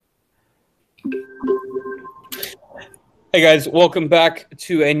Hey guys, welcome back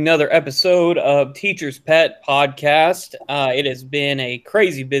to another episode of Teacher's Pet Podcast. It has been a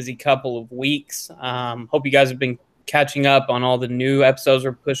crazy busy couple of weeks. Hope you guys have been catching up on all the new episodes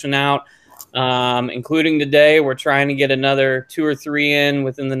we're pushing out, including today. We're trying to get another 2 or 3 in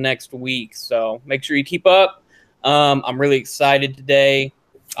within the next week, so make sure you keep up. I'm really excited today.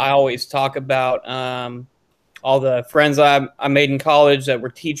 I always talk about all the friends I made in college that were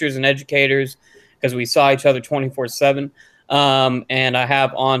teachers and educators, because we saw each other 24/7. And I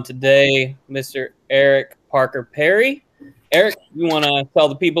have on today Mr. Eric Parker Perry. Eric, you want to tell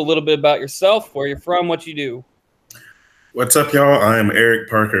the people a little bit about yourself, where you're from, what you do? What's up, y'all? I'm Eric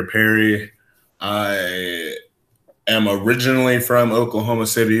Parker Perry. I am originally from Oklahoma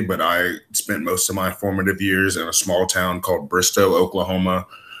City, but I spent most of my formative years in a small town called Bristow, Oklahoma.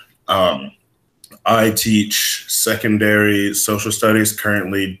 I teach secondary social studies,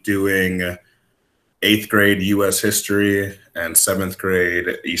 currently doing 8th grade U.S. history and 7th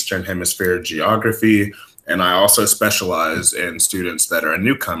grade Eastern Hemisphere geography. And I also specialize in students that are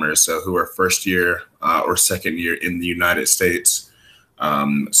newcomers, so who are first year or second year in the United States.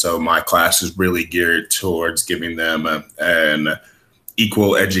 So my class is really geared towards giving them an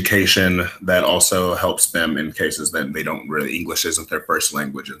equal education that also helps them in cases that they don't really, English isn't their first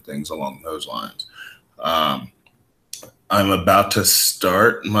language and things along those lines. I'm about to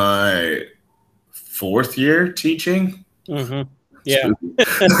start my 4th year teaching. Mm-hmm. Yeah.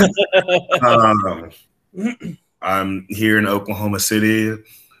 I'm here in Oklahoma City,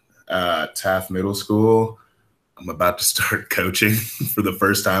 Taft Middle School. I'm about to start coaching for the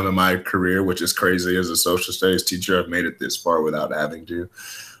first time in my career, which is crazy. As a social studies teacher, I've made it this far without having to.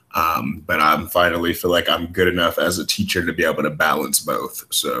 But I'm finally feel like I'm good enough as a teacher to be able to balance both.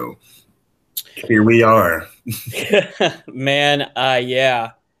 So here we are. Man,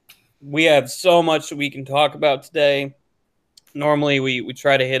 yeah. We have so much that we can talk about today. Normally, we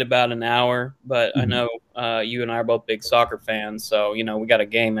try to hit about an hour, but I know you and I are both big soccer fans, so we got a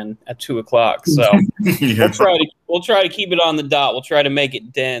game in at 2:00. So Yeah. we'll try to keep it on the dot. We'll try to make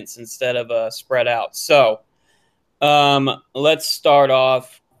it dense instead of spread out. So, let's start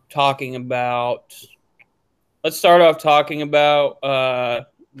off talking about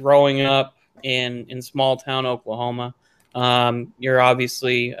growing up in small town Oklahoma. You're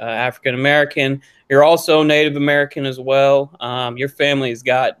obviously African American. You're also Native American as well. Your family's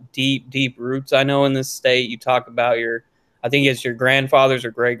got deep roots, I know, in this state. You talk about I think it's your grandfather's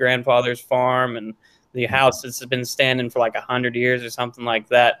or great grandfather's farm, and the house that's been standing for like 100 years or something like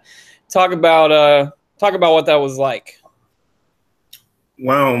that. Talk about what that was like.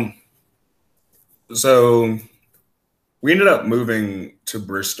 Well, so we ended up moving to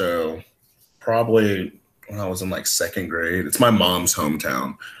Bristow probably when I was in like 2nd grade. It's my mom's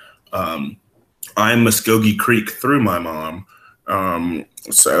hometown. I'm Muskogee Creek through my mom. And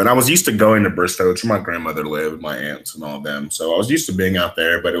I was used to going to Bristow. It's where my grandmother lived, my aunts and all of them. So I was used to being out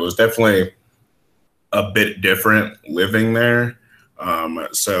there, but it was definitely a bit different living there.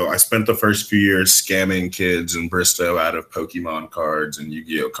 So I spent the first few years scamming kids in Bristow out of Pokemon cards and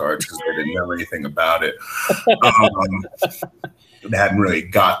Yu-Gi-Oh cards because they didn't know anything about it. They hadn't really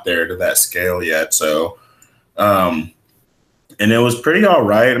got there to that scale yet. So, and it was pretty all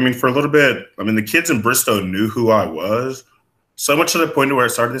right. I mean, for a little bit, the kids in Bristow knew who I was, so much to the point where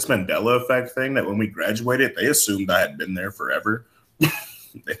it started this Mandela effect thing that when we graduated, they assumed I had been there forever.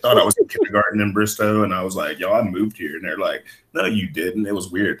 They thought I was in kindergarten in Bristow, and I was like, yo, I moved here. And they're like, no, you didn't. It was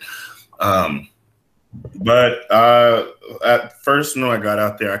weird. But at first, when I got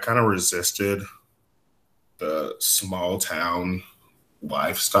out there, I kind of resisted the small town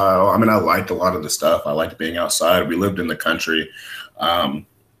lifestyle. I liked a lot of the stuff. I liked being outside. We lived in the country.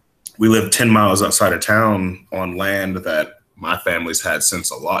 We lived 10 miles outside of town on land that my family's had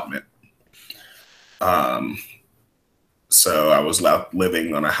since allotment. So I was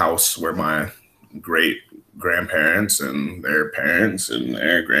living on a house where my great grandparents and their parents and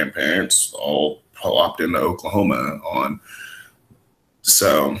their grandparents all plopped into Oklahoma on.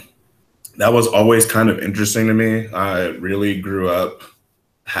 So that was always kind of interesting to me. I really grew up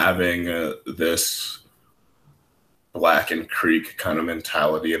having this Black and Creek kind of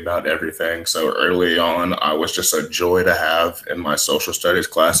mentality about everything. So early on, I was just a joy to have in my social studies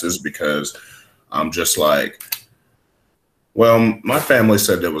classes because I'm just like, well, my family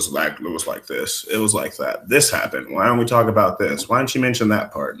said it was like this. It was like that. This happened. Why don't we talk about this? Why don't you mention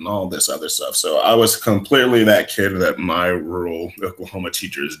that part and all this other stuff? So I was completely that kid that my rural Oklahoma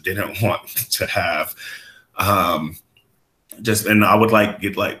teachers didn't want to have. And I would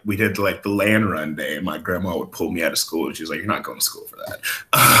we did the land run day, and my grandma would pull me out of school, and she's like, "You're not going to school for that."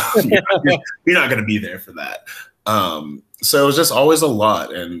 you're not going to be there for that. So it was just always a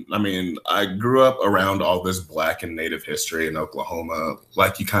lot. And I mean, I grew up around all this Black and Native history in Oklahoma,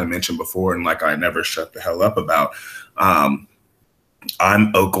 like you kind of mentioned before, and like I never shut the hell up about. I'm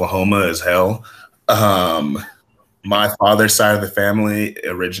Oklahoma as hell. My father's side of the family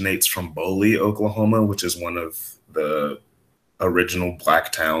originates from Boley, Oklahoma, which is one of the original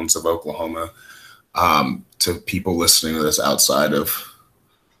Black towns of Oklahoma. To people listening to this outside of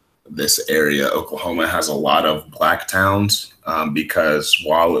this area, Oklahoma has a lot of Black towns because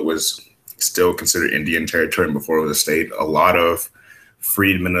while it was still considered Indian territory before it was a state, a lot of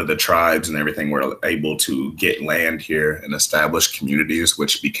freedmen of the tribes and everything were able to get land here and establish communities,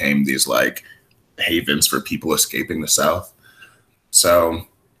 which became these like havens for people escaping the South. So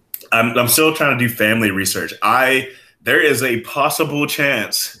I'm still trying to do family research. There is a possible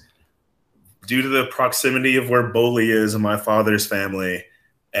chance, due to the proximity of where Boley is and my father's family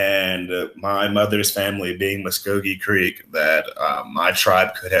and my mother's family being Muskogee Creek, that my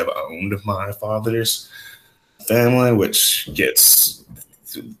tribe could have owned my father's family, which gets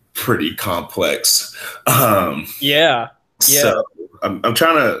pretty complex. Yeah. So I'm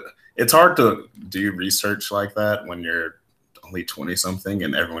trying to, it's hard to do research like that when you're only 20 something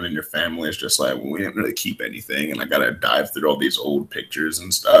and everyone in your family is just like, well, we didn't really keep anything. And I got to dive through all these old pictures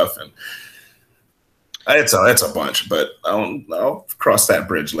and stuff. And it's a bunch, but I'll cross that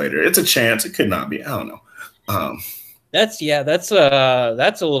bridge later. It's a chance. It could not be. I don't know. That's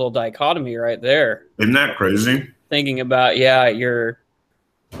a little dichotomy right there. Isn't that crazy? Thinking about, your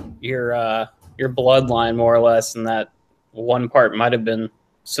bloodline more or less, and that one part might have been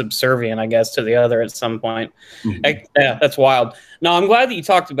subservient, I guess, to the other at some point. Mm-hmm. Yeah, that's wild. No, I'm glad that you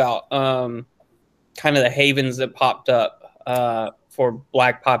talked about kind of the havens that popped up for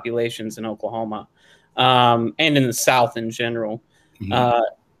Black populations in Oklahoma and in the South in general.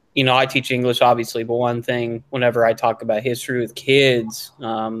 Mm-hmm. I teach English, obviously, but one thing, whenever I talk about history with kids,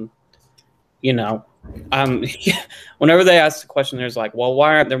 whenever they ask the question, there's like, well,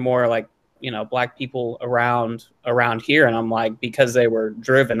 why aren't there more like, Black people around here? And I'm like, because they were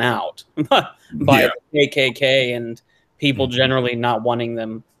driven out by the KKK and people generally not wanting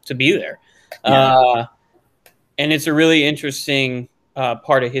them to be there. Yeah. And it's a really interesting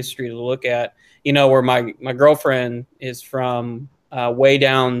part of history to look at, where my girlfriend is from way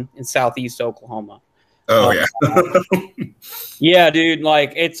down in Southeast Oklahoma. Oh, yeah. Yeah, dude.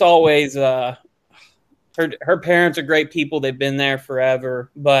 Like, it's always her parents are great people. They've been there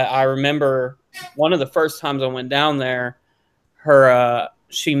forever. But I remember one of the first times I went down there,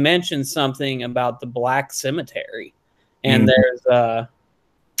 she mentioned something about the Black cemetery. And there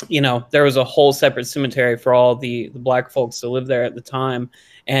was a whole separate cemetery for all the Black folks that lived there at the time.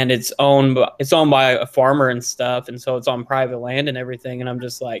 And it's owned by a farmer and stuff. And so it's on private land and everything. And I'm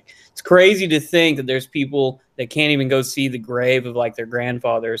just like, it's crazy to think that there's people that can't even go see the grave of like their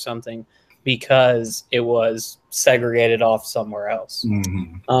grandfather or something, because it was segregated off somewhere else.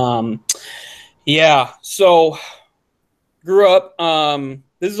 Mm-hmm. So grew up.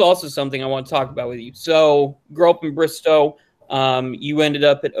 This is also something I want to talk about with you. So grew up in Bristow. You ended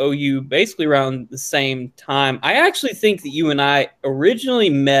up at OU basically around the same time. I actually think that you and I originally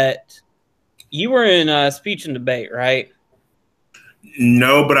met. You were in speech and debate, right?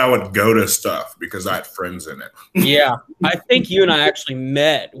 No, but I would go to stuff because I had friends in it. Yeah, I think you and I actually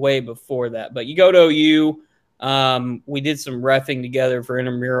met way before that. But you go to OU. We did some reffing together for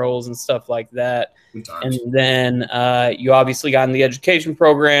intramurals and stuff like that. And then you obviously got in the education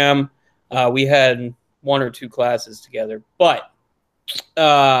program. We had one or two classes together. But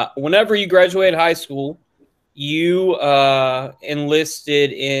whenever you graduated high school, you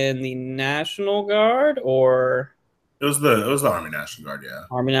enlisted in the National Guard, or... It was the Army National Guard, yeah.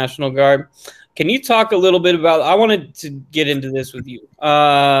 Army National Guard. Can you talk a little bit about? I wanted to get into this with you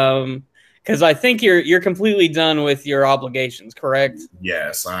because I think you're completely done with your obligations, correct?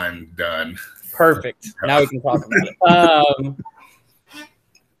 Yes, I'm done. Perfect. Now we can talk about it.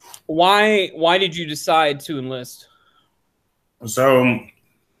 Why did you decide to enlist? So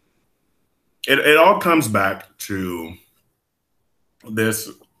it all comes back to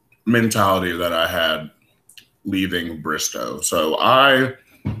this mentality that I had leaving Bristow. So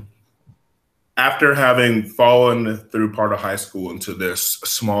after having fallen through part of high school into this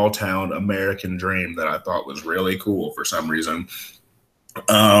small town American dream that I thought was really cool for some reason,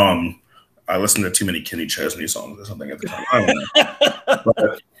 I listened to too many Kenny Chesney songs or something at the time. I don't know.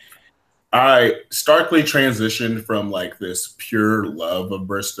 But I starkly transitioned from like this pure love of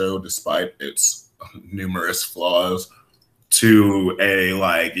Bristow, despite its numerous flaws, to a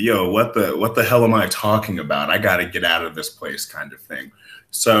like, yo, what the hell am I talking about? I got to get out of this place kind of thing.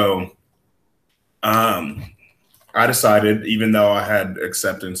 So I decided, even though I had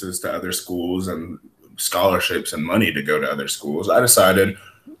acceptances to other schools and scholarships and money to go to other schools, I decided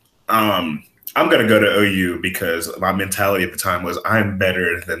I'm going to go to OU because my mentality at the time was I'm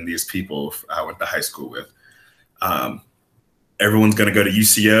better than these people I went to high school with. Everyone's going to go to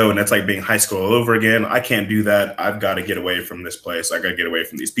UCO, and that's like being high school all over again. I can't do that. I've got to get away from this place. I got to get away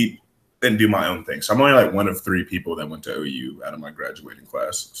from these people and do my own thing. So I'm only like one of 3 people that went to OU out of my graduating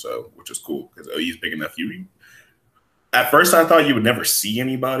class. So, which is cool because OU is big enough. At first I thought you would never see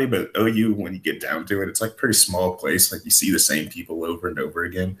anybody, but OU, when you get down to it, it's like a pretty small place. Like you see the same people over and over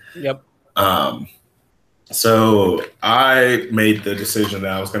again. Yep. So I made the decision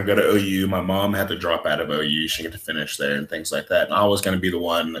that I was going to go to OU. My mom had to drop out of OU. She had to finish there and things like that. And I was going to be the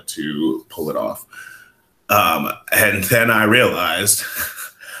one to pull it off. And then I realized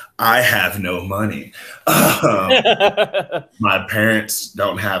I have no money. My parents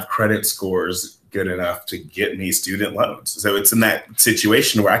don't have credit scores good enough to get me student loans. So it's in that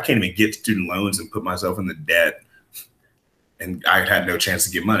situation where I can't even get student loans and put myself in the debt. And I had no chance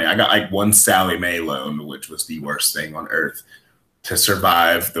to get money. I got like one Sallie Mae loan, which was the worst thing on earth, to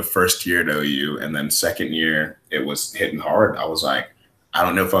survive the first year at OU. And then second year, it was hitting hard. I was like, I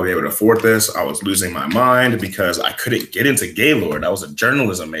don't know if I'll be able to afford this. I was losing my mind because I couldn't get into Gaylord. I was a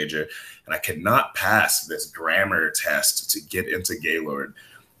journalism major, and I could not pass this grammar test to get into Gaylord,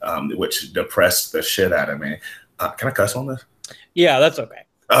 which depressed the shit out of me. Can I cuss on this? Yeah, that's okay.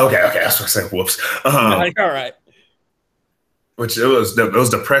 Okay. That's what I said. Whoops. All right. Which it was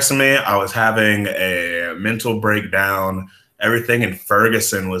depressing me. I was having a mental breakdown. Everything in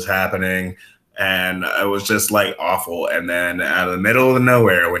Ferguson was happening, and it was just like awful. And then out of the middle of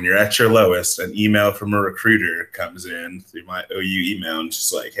nowhere, when you're at your lowest, an email from a recruiter comes in through my OU email and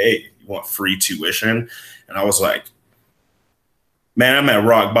just like, hey, you want free tuition? And I was like, man, I'm at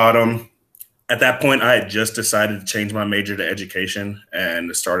rock bottom. At that point, I had just decided to change my major to education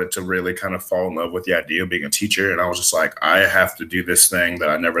and started to really kind of fall in love with the idea of being a teacher. And I was just like, I have to do this thing that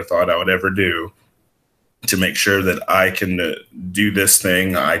I never thought I would ever do to make sure that I can do this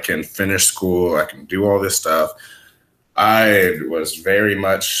thing. I can finish school. I can do all this stuff. I was very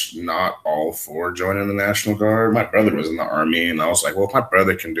much not all for joining the National Guard. My brother was in the Army, and I was like, well, if my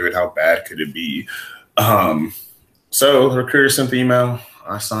brother can do it, how bad could it be? So the recruiter sent the email.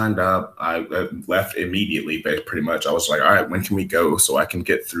 I signed up. I left immediately, pretty much. I was like, all right, when can we go so I can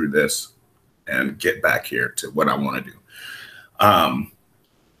get through this and get back here to what I want to do?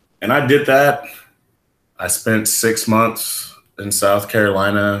 And I did that. I spent 6 months in South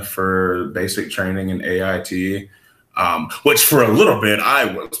Carolina for basic training in AIT, which for a little bit, I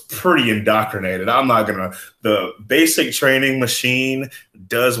was pretty indoctrinated. I'm not going to, the basic training machine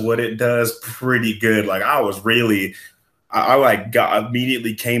does what it does pretty good. Like I was really, I like got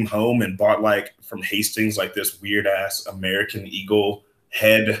immediately came home and bought like from Hastings, like this weird ass American Eagle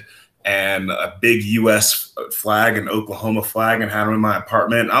head and a big US flag and Oklahoma flag and had them in my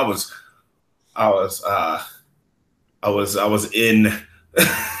apartment. I was in,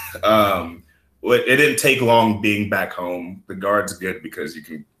 it didn't take long being back home. The Guard's good because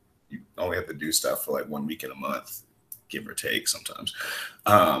you only have to do stuff for like 1 week in a month, give or take sometimes.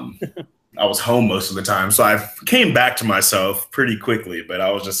 I was home most of the time. So I came back to myself pretty quickly, but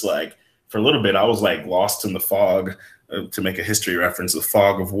I was just like, for a little bit, I was like lost in the fog, to make a history reference, the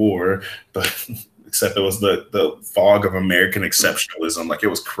fog of war, but except it was the fog of American exceptionalism. Like it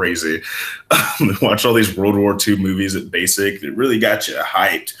was crazy. Watch all these World War II movies at basic. It really got you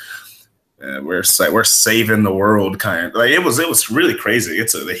hyped. We're saving the world kind of like it was really crazy.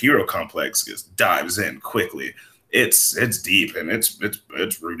 The hero complex just dives in quickly. It's deep and it's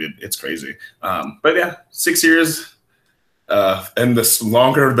rooted. It's crazy. But yeah, 6 years. And the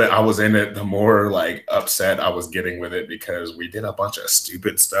longer that I was in it, the more like upset I was getting with it because we did a bunch of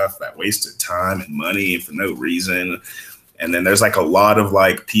stupid stuff that wasted time and money for no reason. And then there's like a lot of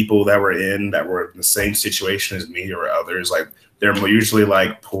like people that were in the same situation as me or others. Like they're usually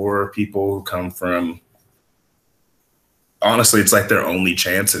like poor people who come from, honestly, it's like their only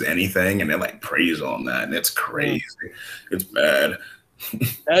chance at anything, and they like praise on that, and it's crazy. It's bad.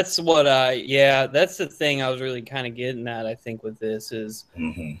 That's what that's the thing I was really kind of getting at, I think, with this is,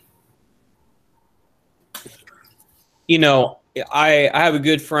 you know, I have a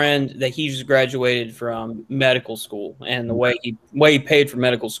good friend that he just graduated from medical school, and the way he paid for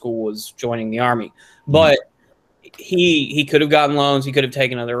medical school was joining the Army. But he could have gotten loans, he could have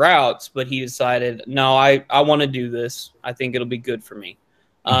taken other routes, but he decided, no, I want to do this. I think it'll be good for me.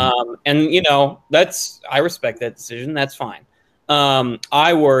 And you know, I respect that decision. That's fine.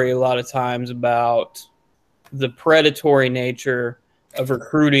 I worry a lot of times about the predatory nature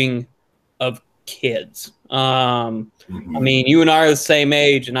recruiting of kids. I mean, you and I are the same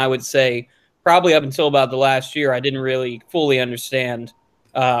age, and I would say probably up until about the last year, I didn't really fully understand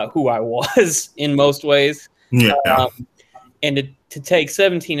who I was in most ways. Yeah. And to take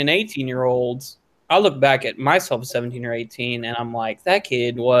 17 and 18-year-olds, I look back at myself at 17 or 18, and I'm like, that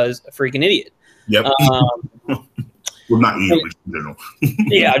kid was a freaking idiot. Yep. Well, not you, but in general.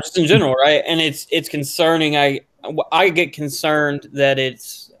 Yeah, just in general, right? And it's concerning. I get concerned that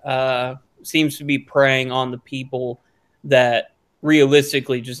it's seems to be preying on the people that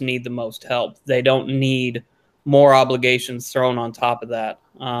realistically just need the most help. They don't need more obligations thrown on top of that,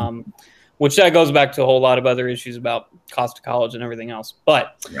 which that goes back to a whole lot of other issues about cost of college and everything else.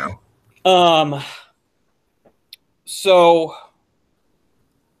 But so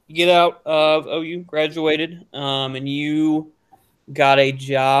you get out of OU, graduated, and you got a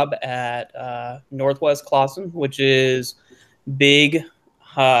job at Northwest Clawson, which is big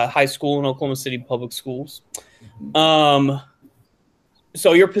high school in Oklahoma City public schools.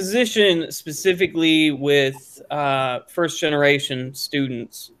 So your position specifically with first generation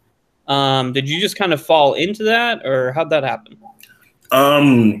students, did you just kind of fall into that, or how'd that happen?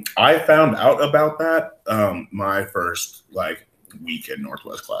 I found out about that my first week at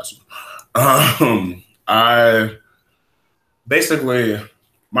Northwest Clawson. I basically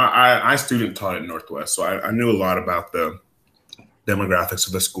I student taught at Northwest, so I knew a lot about the demographics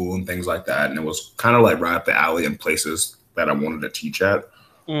of the school and things like that, and it was kind of like right up the alley in places that I wanted to teach at.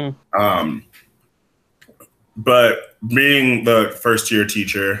 But being the first year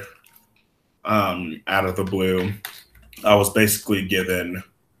teacher, out of the blue, I was basically given,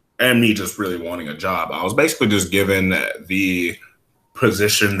 and me just really wanting a job, I was basically just given the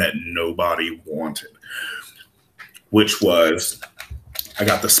position that nobody wanted, which was I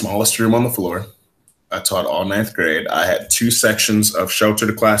got the smallest room on the floor. I taught all 9th grade. I had 2 sections of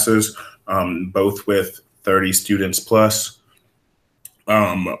sheltered classes, both with 30 students plus.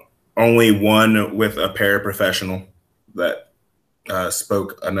 Only one with a paraprofessional that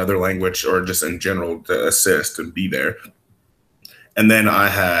spoke another language or just in general to assist and be there. And then I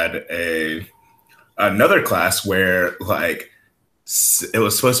had another class where it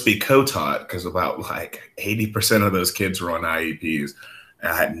was supposed to be co-taught because about 80% of those kids were on IEPs,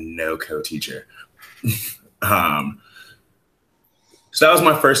 and I had no co-teacher. So that was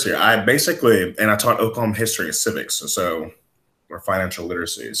my first year. I taught Oklahoma history and civics, or financial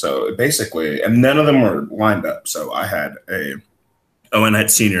literacy. So basically, and none of them were lined up. So I had and I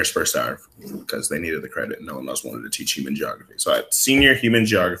had seniors first hour because they needed the credit and no one else wanted to teach human geography. So I had senior human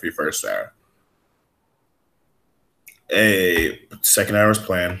geography first hour. A second hour was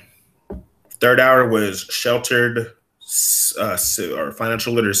planned. Third hour was sheltered or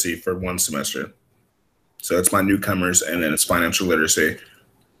financial literacy for 1 semester. So it's my newcomers, and then it's financial literacy.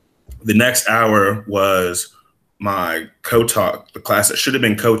 The next hour was my co-taught, the class that should have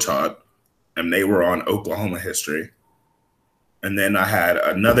been co-taught, and they were on Oklahoma history. And then I had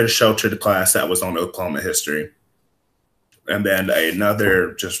another sheltered class that was on Oklahoma history. And then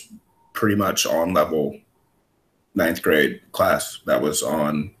another just pretty much on level 9th grade class that was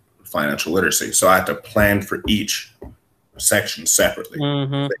on financial literacy. So I had to plan for each section separately.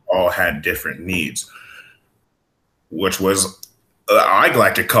 They all had different needs, which was, I'd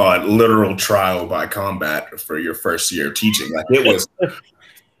like to call it literal trial by combat for your first year of teaching. It was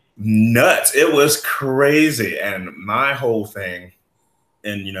nuts. It was crazy. And my whole thing,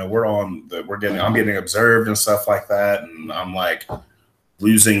 and I'm getting observed and stuff like that. And I'm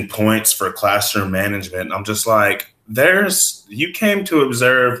losing points for classroom management. I'm just you came to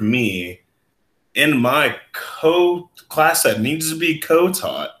observe me in my class that needs to be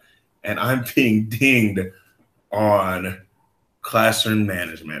co-taught, and I'm being dinged on classroom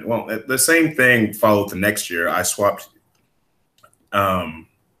management. Well, the same thing followed the next year. I swapped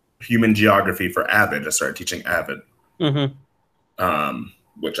human geography for AVID. I started teaching AVID,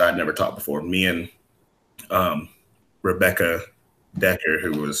 which I'd never taught before. Me and Rebecca Decker,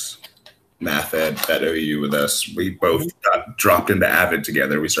 who was math ed at OU with us, we both got dropped into AVID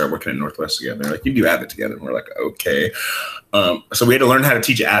together. We started working at Northwest together. They're you do AVID together. And we're okay. So we had to learn how to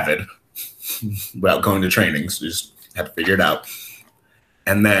teach AVID without going to trainings. We just had to figure it out.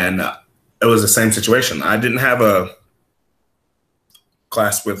 And then it was the same situation. I didn't have a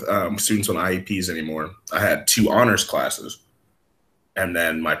class with students on IEPs anymore. I had 2 honors classes and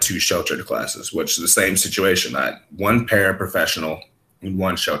then my 2 sheltered classes, which is the same situation. I had 1 paraprofessional and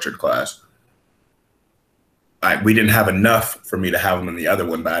 1 sheltered class. We didn't have enough for me to have them in the other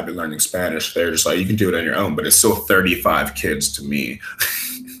one, but I've been learning Spanish. They're just you can do it on your own, but it's still 35 kids to me.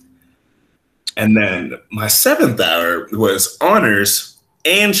 And then my 7th hour was honors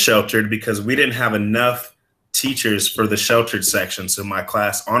and sheltered because we didn't have enough teachers for the sheltered section. So my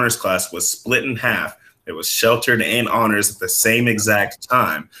honors class was split in half. It was sheltered and honors at the same exact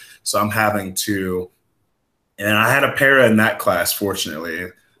time. So I'm having to, and I had a para in that class, fortunately.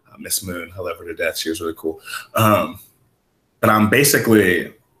 Miss Moon, I love her to death. She was really cool. But I'm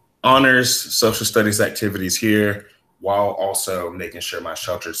basically honors, social studies activities here, while also making sure my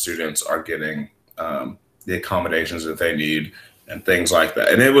sheltered students are getting the accommodations that they need and things like that.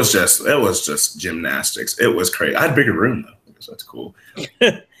 And it was just gymnastics. It was crazy. I had a bigger room though, so that's cool.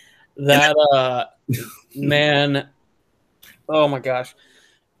 Man, oh my gosh.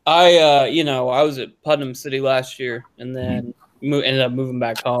 I was at Putnam City last year and then ended up moving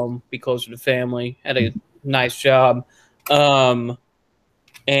back home, be closer to family, had a nice job. And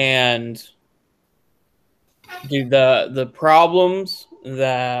dude, the problems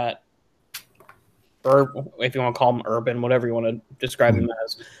that, or if you want to call them urban, whatever you want to describe them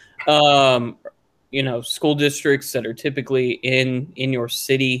as, school districts that are typically in your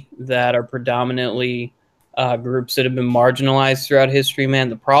city that are predominantly groups that have been marginalized throughout history, man,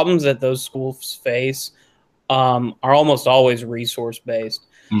 the problems that those schools face are almost always resource based.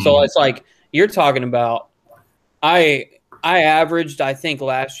 So it's like you're talking about, I averaged, I think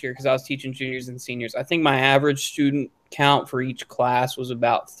last year, because I was teaching juniors and seniors, I think my average student count for each class was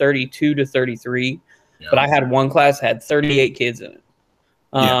about 32 to 33. Yeah. But I had one class had 38 kids in it.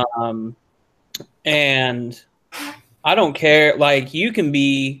 Yeah. And I don't care. Like, you can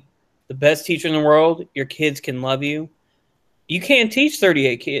be the best teacher in the world. Your kids can love you. You can't teach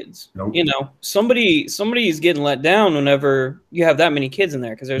 38 kids. Nope. Somebody is getting let down whenever you have that many kids in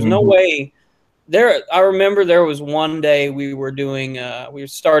there, because there's no way. I remember there was one day we were doing, we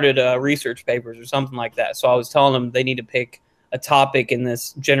started research papers or something like that. So I was telling them they need to pick a topic in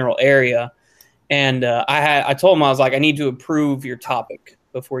this general area. And I told them, I was like, I need to approve your topic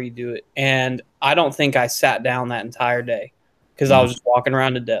before you do it. And I don't think I sat down that entire day because I was just walking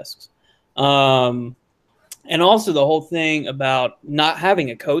around to desks. And also the whole thing about not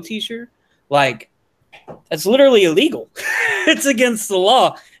having a co-teacher, like, that's literally illegal. It's against the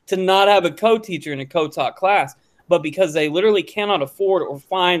law to not have a co-teacher in a co-taught class, but because they literally cannot afford or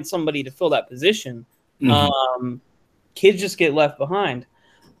find somebody to fill that position, kids just get left behind.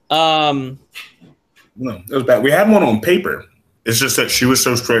 No, it was bad. We had one on paper. It's just that she was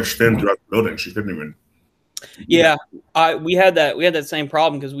so stretched thin throughout the building, she couldn't even. Yeah, we had that same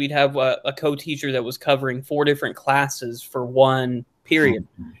problem because we'd have a co-teacher that was covering 4 different classes for one period,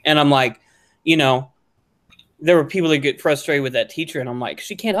 and I'm like, there were people that get frustrated with that teacher, and I'm like,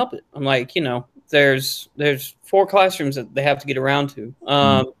 she can't help it. I'm like, there's 4 classrooms that they have to get around to.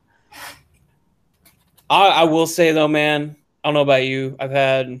 I will say though, man, I don't know about you. I've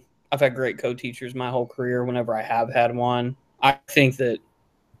had great co-teachers my whole career. Whenever I have had one, I think that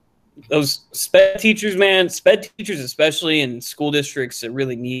those SPED teachers, man, SPED teachers, especially in school districts that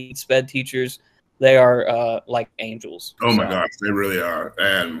really need SPED teachers, they are like angels. Oh my gosh, they really are.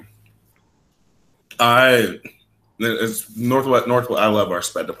 And it's Northwest. I love our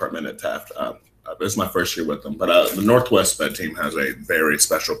SPED department at Taft. It's my first year with them, but the Northwest SPED team has a very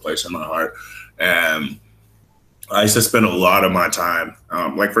special place in my heart. And I used to spend a lot of my time,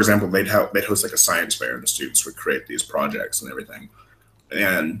 like for example, they'd host like a science fair, and the students would create these projects and everything.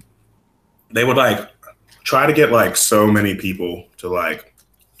 And they would like try to get like so many people to like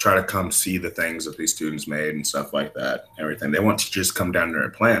try to come see the things that these students made and stuff like that. Everything. They want teachers to come down there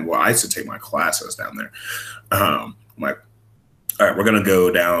and plan. Well, I used to take my classes down there. I'm like, all right, we're going to go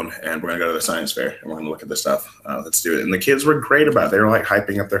down and we're going to go to the science fair and we're going to look at this stuff. Let's do it. And the kids were great about it. They were like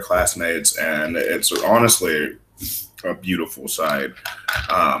hyping up their classmates, and it's honestly a beautiful sight.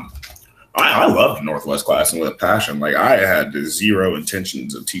 I loved Northwest class and with a passion. Like, I had zero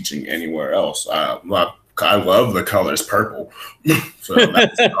intentions of teaching anywhere else. I love the colors purple. So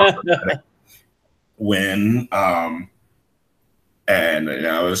that's when and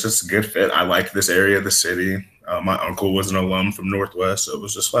it was just a good fit. I liked this area of the city. My uncle was an alum from Northwest, so it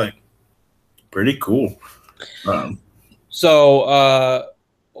was just like pretty cool. So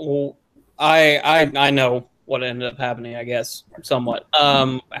I know what ended up happening, I guess, somewhat.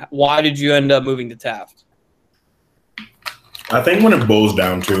 Why did you end up moving to Taft? I think when it boils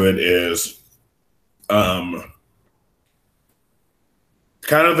down to it is kind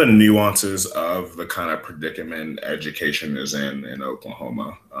of the nuances of the kind of predicament education is in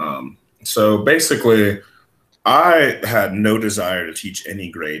Oklahoma. So basically, I had no desire to teach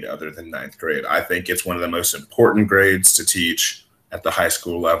any grade other than 9th grade. I think it's one of the most important grades to teach at the high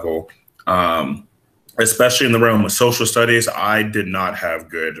school level. especially in the realm of social studies, I did not have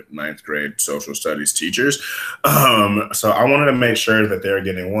good ninth grade social studies teachers. So I wanted to make sure that they're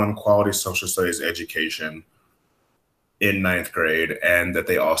getting one quality social studies education in ninth grade, and that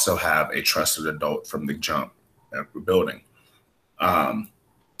they also have a trusted adult from the jump at the building. I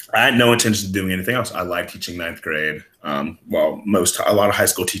had no intention of doing anything else. I like teaching ninth grade. A lot of high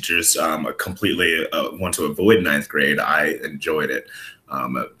school teachers completely want to avoid ninth grade. I enjoyed it.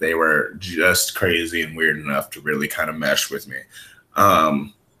 They were just crazy and weird enough to really kind of mesh with me.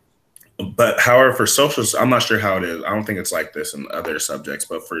 But however, for social, I'm not sure how it is. I don't think it's like this in other subjects,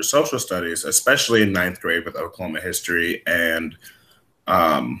 but for social studies, especially in ninth grade with Oklahoma history and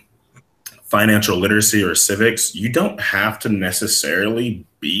financial literacy or civics, you don't have to necessarily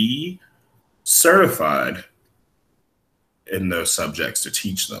be certified in those subjects to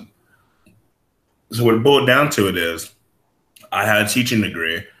teach them. So what it boiled down to it is, I had a teaching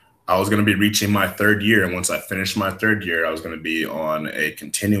degree. I was going to be reaching my third year. And once I finished my third year, I was going to be on a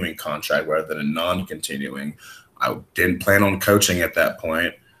continuing contract rather than a non-continuing. I didn't plan on coaching at that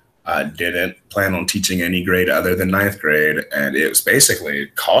point. I didn't plan on teaching any grade other than ninth grade. And it was basically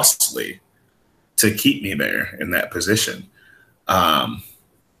costly to keep me there in that position.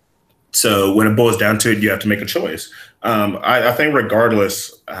 So when it boils down to it, you have to make a choice. I think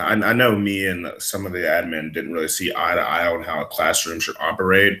regardless, I know me and some of the admin didn't really see eye to eye on how a classroom should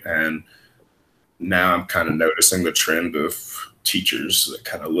operate. And now I'm kind of noticing the trend of teachers that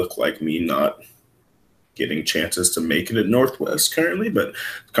kind of look like me not getting chances to make it at Northwest currently, but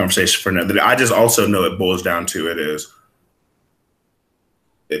conversation for another day. I just also know it boils down to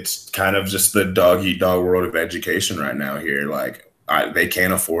it's kind of just the dog eat dog world of education right now here. Like they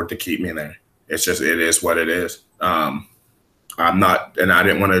can't afford to keep me there. It is what it is. I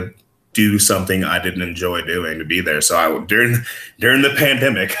didn't want to do something I didn't enjoy doing to be there. So during the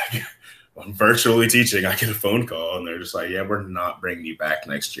pandemic, I'm virtually teaching. I get a phone call and they're just like, "Yeah, we're not bringing you back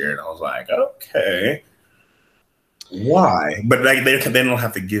next year." And I was like, "Okay, why?" But like they don't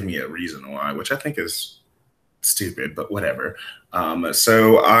have to give me a reason why, which I think is stupid, but whatever.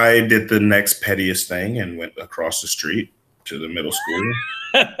 So I did the next pettiest thing and went across the street to the middle school.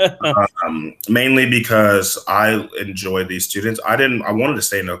 Mainly because I enjoy these students. I wanted to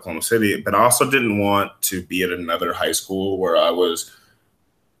stay in Oklahoma City, but I also didn't want to be at another high school where I was,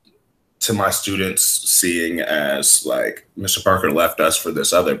 to my students, seeing as like, Mr. Parker left us for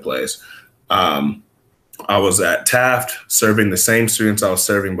this other place. I was at Taft serving the same students I was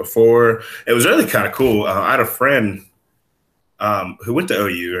serving before. It was really kind of cool. I had a friend who went to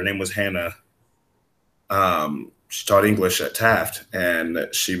OU. Her name was Hannah. She taught English at Taft, and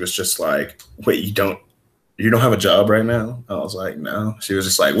she was just like, "Wait, you don't have a job right now?" I was like, "No." She was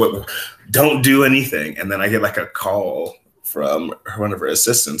just like, "What? Don't do anything." And then I get like a call from one of her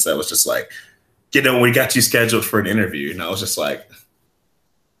assistants that was just like, "We got you scheduled for an interview." And I was just like,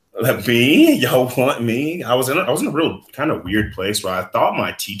 "Me? Y'all want me?" I was in a real kind of weird place where I thought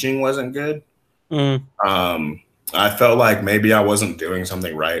my teaching wasn't good. I felt like maybe I wasn't doing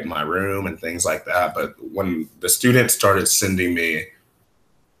something right in my room and things like that. But when the students started sending me,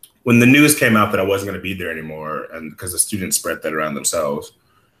 when the news came out that I wasn't going to be there anymore, and because the students spread that around themselves,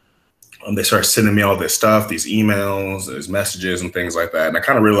 they started sending me all this stuff, these emails, these messages and things like that. And I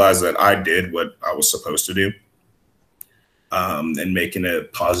kind of realized that I did what I was supposed to do, and making a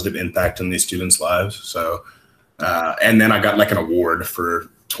positive impact in these students' lives. So, and then I got like an award for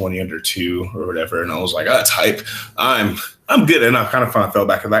 20 under 2 or whatever. And I was like, "Oh, that's hype. I'm good." And I kind of fell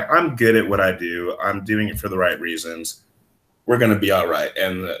back and like, I'm good at what I do. I'm doing it for the right reasons. We're going to be all right.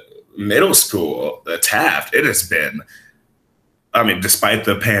 And the middle school, the Taft, it has been, despite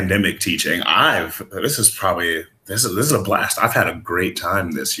the pandemic teaching, this is a blast. I've had a great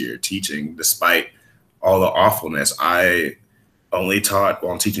time this year teaching, despite all the awfulness. I only taught,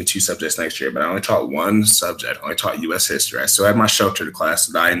 I'm teaching 2 subjects next year, but I only taught 1 subject. I only taught U.S. history. I still had my sheltered class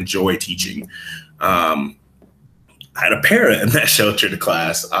that I enjoy teaching. I had a parent in that sheltered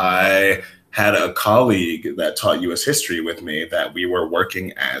class. I had a colleague that taught U.S. history with me that we were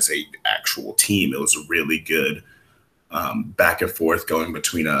working as a actual team. It was really good back and forth going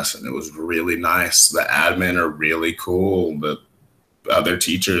between us, and it was really nice. The admin are really cool. The other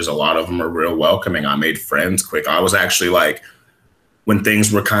teachers, a lot of them are real welcoming. I made friends quick. I was actually like, when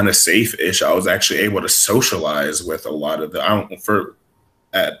things were kind of safe-ish, I was actually able to socialize with a lot of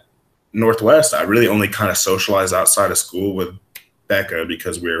at Northwest. I really only kind of socialized outside of school with Becca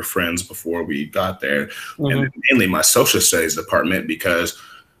because we were friends before we got there. Mm-hmm. And mainly my social studies department, because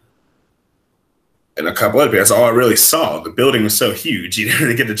in a couple other people, that's all I really saw. The building was so huge, you didn't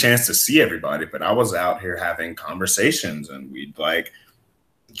really get the chance to see everybody, but I was out here having conversations, and we'd like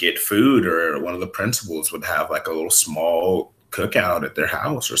get food, or one of the principals would have like a little small cookout at their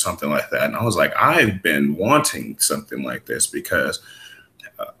house or something like that. And I was like, I've been wanting something like this, because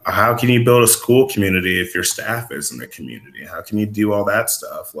how can you build a school community if your staff isn't a community? How can you do all that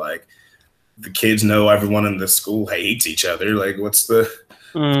stuff? Like, the kids know everyone in the school hates each other. Like, what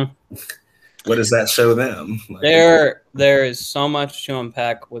does that show them? Like, there is so much to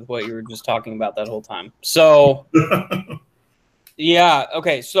unpack with what you were just talking about that whole time. So yeah,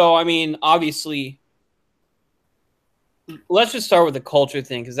 okay. So I mean, obviously, let's just start with the culture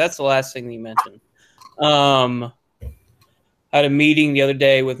thing, because that's the last thing that you mentioned. I had a meeting the other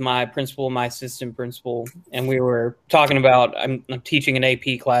day with my principal, my assistant principal, and we were talking about, I'm teaching an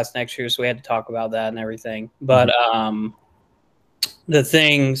AP class next year, so we had to talk about that and everything. But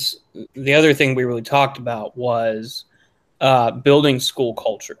the other thing we really talked about was building school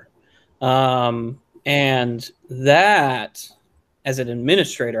culture. And that, as an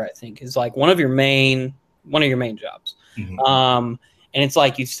administrator, I think, is like one of your main jobs. And it's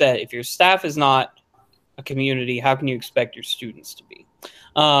like you said, if your staff is not a community, how can you expect your students to be?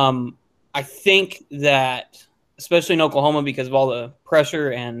 I think that, especially in Oklahoma, because of all the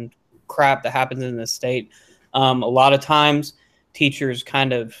pressure and crap that happens in this state, a lot of times teachers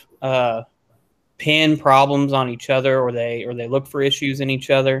kind of pin problems on each other, or they look for issues in each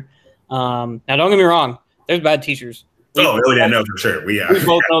other. Now, don't get me wrong, there's bad teachers. We know for sure. We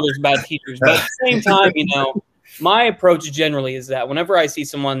both know there's bad teachers, but at the same time, my approach generally is that whenever I see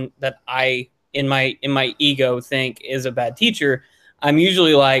someone that I, in my ego, think is a bad teacher, I'm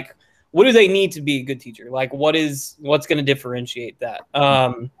usually like, what do they need to be a good teacher? Like, what's going to differentiate that?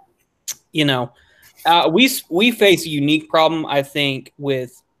 We face a unique problem, I think,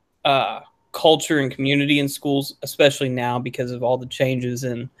 with culture and community in schools, especially now because of all the changes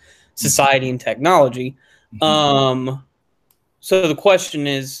in society and technology. So the question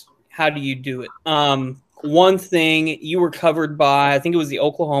is, how do you do it? One thing you were covered by, I think it was the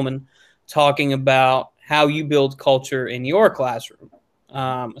Oklahoman, talking about how you build culture in your classroom,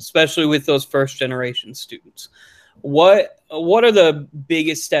 especially with those first generation students. What are the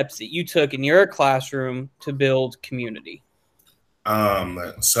biggest steps that you took in your classroom to build community?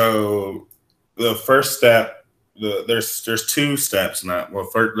 So the first step, there's two steps.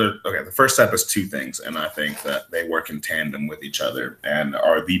 The first step is two things, and I think that they work in tandem with each other and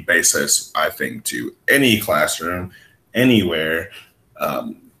are the basis, I think, to any classroom, anywhere,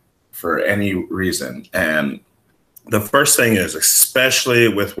 for any reason. And the first thing is, especially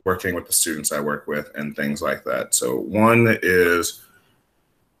with working with the students I work with and things like that. So one is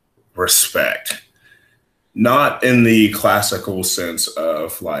respect. Not in the classical sense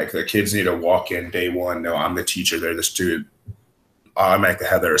of like the kids need to walk in day one, no, I'm the teacher, they're the student, automatically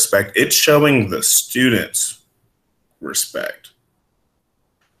have their respect. It's showing the students respect.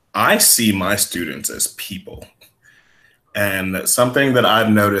 I see my students as people. And something that I've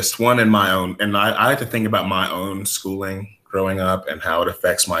noticed, one in my own, and I like to think about my own schooling growing up and how it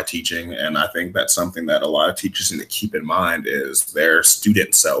affects my teaching. And I think that's something that a lot of teachers need to keep in mind, is their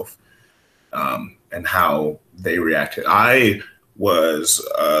student self, and how they reacted. I was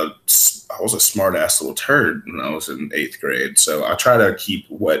a smart ass little turd when I was in 8th grade. So I try to keep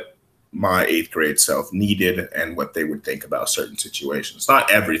what my 8th grade self needed and what they would think about certain situations. Not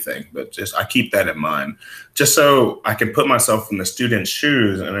everything, but just I keep that in mind, just so I can put myself in the student's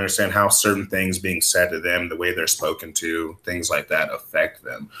shoes and understand how certain things being said to them, the way they're spoken to, things like that affect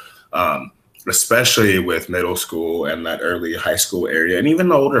them. Especially with middle school and that early high school area, and even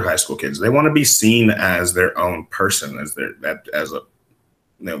the older high school kids, they want to be seen as their own person, they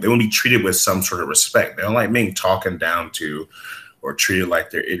want to be treated with some sort of respect. They don't like being talked down to or treated like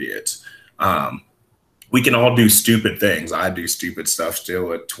they're idiots. We can all do stupid things. I do stupid stuff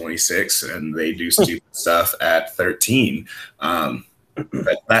still at 26, and they do stupid stuff at 13.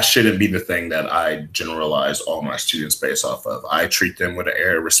 But that shouldn't be the thing that I generalize all my students based off of. I treat them with an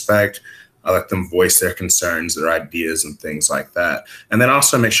air of respect. I let them voice their concerns, their ideas, and things like that. And then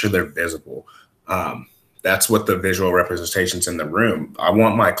also make sure they're visible. That's what the visual representations in the room. I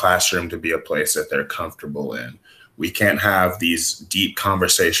want my classroom to be a place that they're comfortable in. We can't have these deep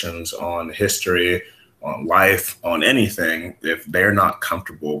conversations on history, on life, on anything if they're not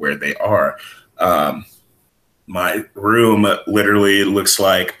comfortable where they are. My room literally looks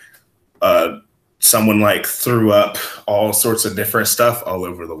like someone like threw up all sorts of different stuff all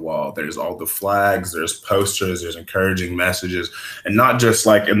over the wall. There's all the flags, there's posters, there's encouraging messages, and not just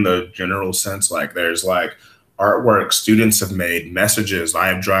like in the general sense, like there's like artwork students have made, messages. I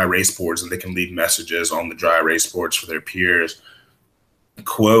have dry erase boards and they can leave messages on the dry erase boards for their peers,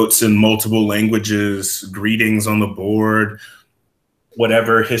 quotes in multiple languages, greetings on the board,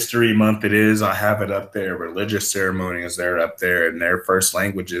 whatever history month it is, I have it up there. Religious ceremonies, they're up there in their first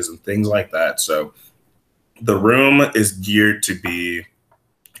languages and things like that. So the room is geared to be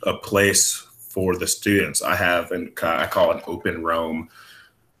a place for the students. I call it open roam.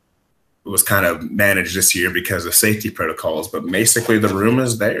 It was kind of managed this year because of safety protocols, but basically the room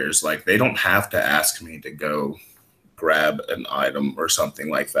is theirs. Like, they don't have to ask me to go grab an item or something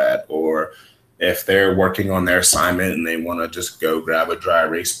like that. Or if they're working on their assignment and they want to just go grab a dry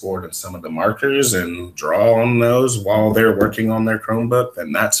erase board and some of the markers and draw on those while they're working on their Chromebook,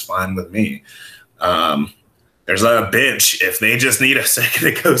 then that's fine with me. There's a bench if they just need a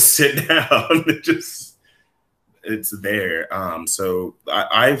second to go sit down. It's there. So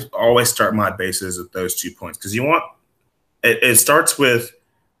I always start my bases at those 2 points, because it starts with,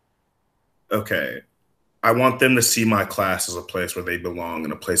 okay, I want them to see my class as a place where they belong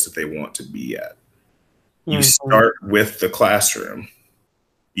and a place that they want to be at. You start with the classroom.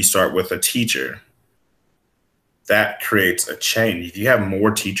 You start with a teacher. That creates a chain. If you have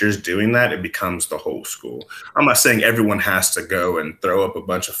more teachers doing that, it becomes the whole school. I'm not saying everyone has to go and throw up a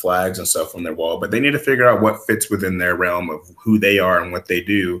bunch of flags and stuff on their wall, but they need to figure out what fits within their realm of who they are and what they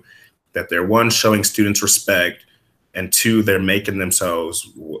do, that they're, one, showing students respect, and two, they're making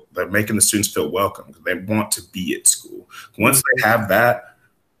the students feel welcome. They want to be at school. Once they have that,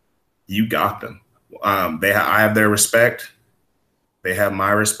 you got them. I have their respect. They have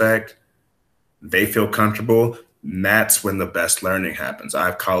my respect. They feel comfortable. And that's when the best learning happens. I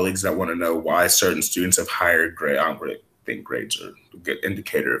have colleagues that want to know why certain students have higher grades. I don't really think grades are a good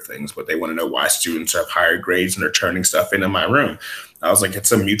indicator of things, but they want to know why students have higher grades and they're turning stuff into my room. I was like,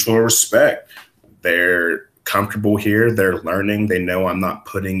 it's a mutual respect. They're comfortable here. They're learning. They know I'm not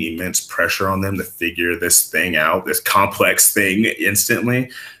putting immense pressure on them to figure this thing out, this complex thing instantly.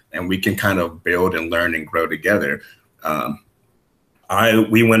 And we can kind of build and learn and grow together.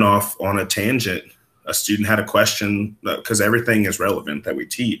 We went off on a tangent. A student had a question, because everything is relevant that we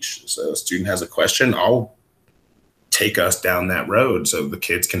teach. So a student has a question, I'll take us down that road so the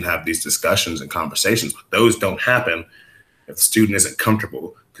kids can have these discussions and conversations. But those don't happen if the student isn't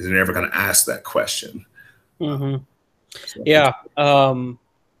comfortable, because they're never going to ask that question. Mm-hmm. Yeah.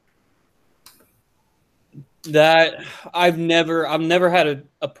 That I've never had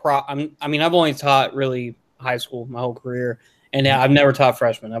I've only taught really high school my whole career, and I've never taught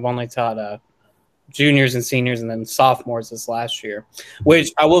freshmen. I've only taught juniors and seniors, and then sophomores this last year.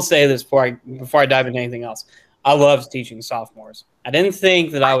 Which I will say this before I dive into anything else, I love teaching sophomores. I didn't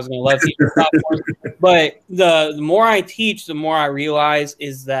think that I was going to love teaching sophomores, but the more I teach, the more I realize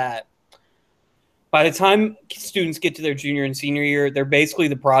is that by the time students get to their junior and senior year, they're basically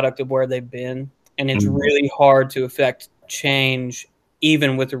the product of where they've been. And it's really hard to affect change,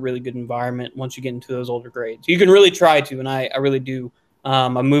 even with a really good environment, once you get into those older grades. You can really try to, and I really do.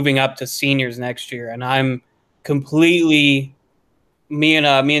 I'm moving up to seniors next year, and I'm completely me and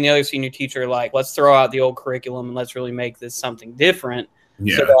the other senior teacher are like, let's throw out the old curriculum and let's really make this something different,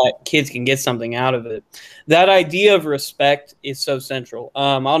 so that kids can get something out of it. That idea of respect is so central.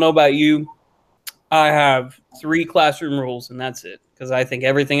 I don't know about you. I have 3 classroom rules, and that's it, because I think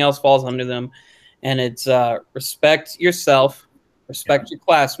everything else falls under them. And it's respect yourself, respect your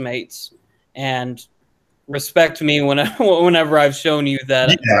classmates, and respect me whenever I've shown you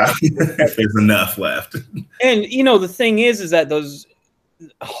that. If there's enough left. And, the thing is that those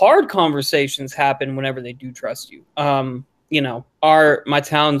hard conversations happen whenever they do trust you. My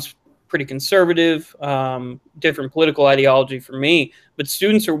town's pretty conservative, different political ideology for me, but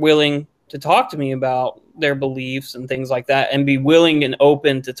students are willing to talk to me about their beliefs and things like that, and be willing and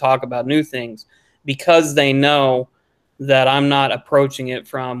open to talk about new things, because they know that I'm not approaching it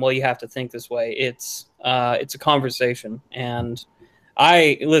from, well, you have to think this way. It's a conversation. And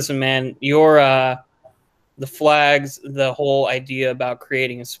listen, man, the flags, the whole idea about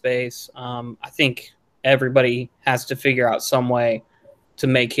creating a space. I think everybody has to figure out some way to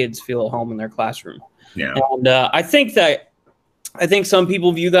make kids feel at home in their classroom. Yeah. And I think some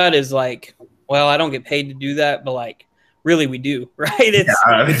people view that as like, well, I don't get paid to do that, but like, really, we do, right?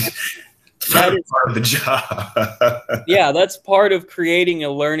 That is part of the job. Yeah, that's part of creating a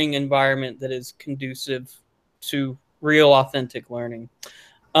learning environment that is conducive to real, authentic learning.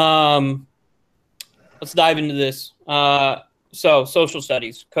 Let's dive into this. So, social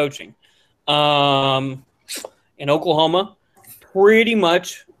studies, coaching. In Oklahoma, pretty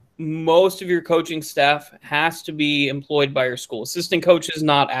much most of your coaching staff has to be employed by your school. Assistant coaches,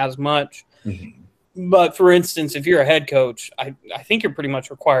 not as much. Mm-hmm. But for instance, if you're a head coach, I think you're pretty much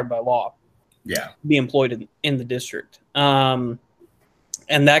required by law. Yeah, be employed in the district. And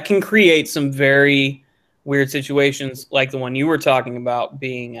that can create some very weird situations like the one you were talking about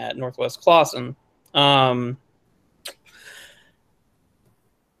being at Northwest Clawson. I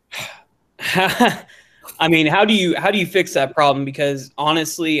mean, how do you fix that problem? Because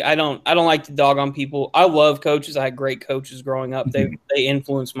honestly, I don't like to dog on people. I love coaches. I had great coaches growing up. They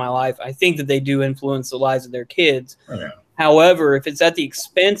influenced my life. I think that they do influence the lives of their kids. Oh, yeah. However, if it's at the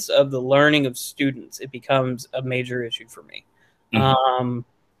expense of the learning of students, it becomes a major issue for me.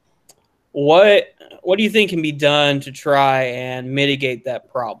 What do you think can be done to try and mitigate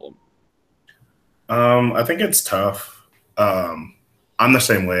that problem? I think it's tough. I'm the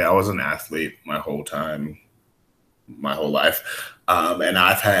same way. I was an athlete my whole life. And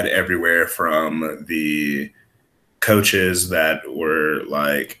I've had everywhere from the coaches that were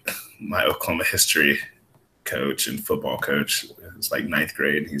like my Oklahoma history coach and football coach. It's like ninth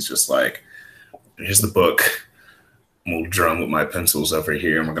grade. He's just like, here's the book. We'll drum with my pencils over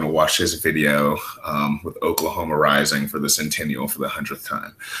here, and we're going to watch this video with Oklahoma Rising for the centennial for the 100th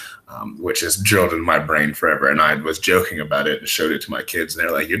time, which is drilled in my brain forever. And I was joking about it and showed it to my kids, and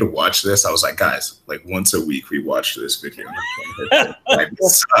they're like, "You're to watch this?" I was like, "Guys, like once a week we watch this video." Like, it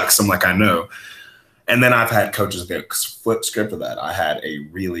sucks. I'm like, I know. And then I've had coaches that flip script of that. I had a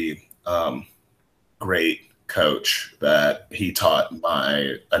really great coach that he taught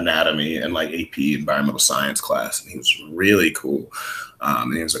my anatomy and like AP environmental science class, and he was really cool.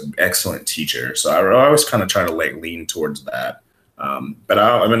 And he was an excellent teacher. So I was kind of trying to like lean towards that.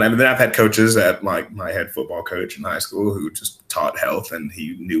 But then I've had coaches at like my head football coach in high school who just taught health, and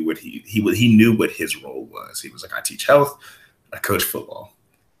he knew what he knew what his role was. He was like, I teach health, I coach football,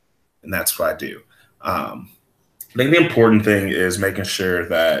 and that's what I do. I think the important thing is making sure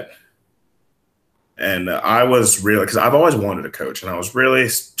that. And I was really, because I've always wanted to coach, and I was really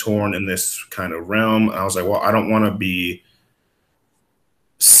torn in this kind of realm. I was like, well, I don't want to be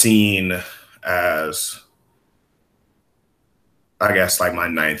seen as, I guess, like my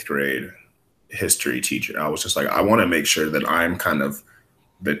ninth grade history teacher. I was just like, I want to make sure that I'm kind of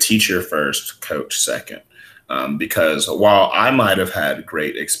the teacher first, coach second. Because while I might have had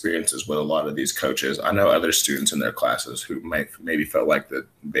great experiences with a lot of these coaches, I know other students in their classes who maybe felt like that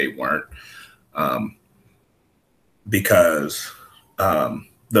they weren't. Because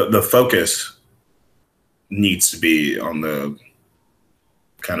the focus needs to be on the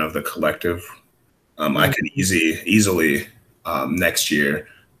kind of the collective. I could easily next year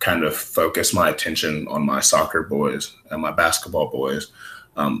kind of focus my attention on my soccer boys and my basketball boys.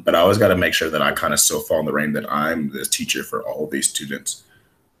 But I always got to make sure that I kind of still fall in the rain that I'm the teacher for all these students.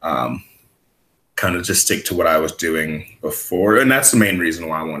 Kind of just stick to what I was doing before. And that's the main reason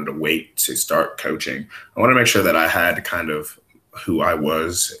why I wanted to wait to start coaching. I want to make sure that I had kind of who I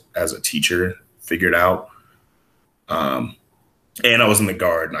was as a teacher figured out. And I was in the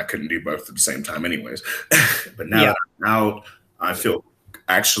guard, and I couldn't do both at the same time anyways. But now that I'm out, I feel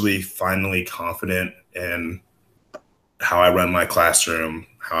actually finally confident in how I run my classroom,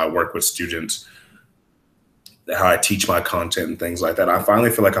 how I work with students, how I teach my content and things like that. I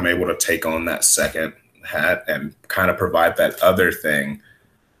finally feel like I'm able to take on that second hat and kind of provide that other thing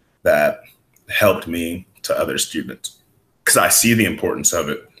that helped me to other students, because I see the importance of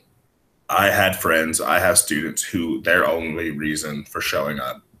it. I had friends, I have students who their only reason for showing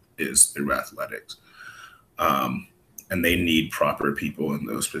up is through athletics. And they need proper people in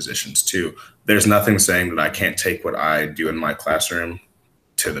those positions too. There's nothing saying that I can't take what I do in my classroom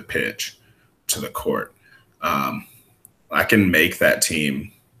to the pitch, to the court. I can make that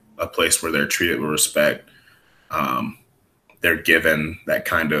team a place where they're treated with respect. They're given that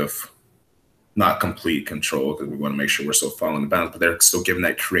kind of not complete control, because we want to make sure we're still following the bounds, but they're still given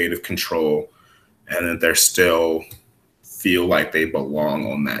that creative control, and that they're still feel like they belong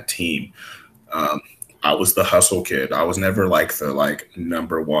on that team. I was the hustle kid. I was never like the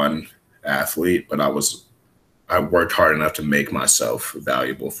number one athlete, but I worked hard enough to make myself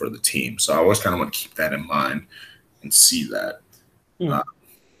valuable for the team. So I always kind of want to keep that in mind and see that.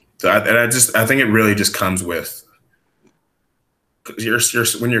 I think it really just comes with,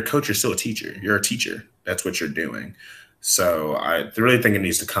 when you're a coach, you're still a teacher. You're a teacher. That's what you're doing. So I really think it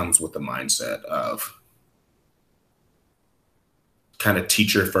needs to come with the mindset of kind of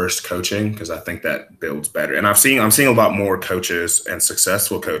teacher first coaching, because I think that builds better. And I'm seeing a lot more coaches and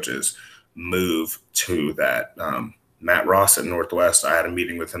successful coaches move to that. Matt Ross at Northwest, I had a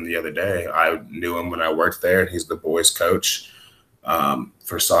meeting with him the other day. I knew him when I worked there, and he's the boys coach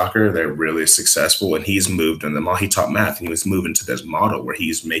for soccer. They're really successful, and he's moved in them all. He taught math, and he was moving to this model where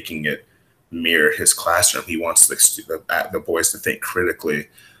he's making it mirror his classroom. He wants the boys to think critically,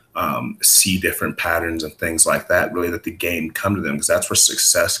 see different patterns and things like that, really let the game come to them, because that's where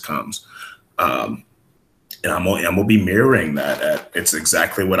success comes. And I'm gonna be mirroring that. It's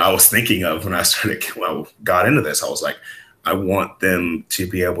exactly what I was thinking of when I got into this. I was like, I want them to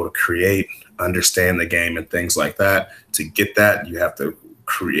be able to create, understand the game and things like that. To get that, you have to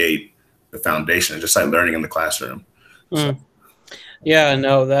create the foundation, just like learning in the classroom. So. Yeah,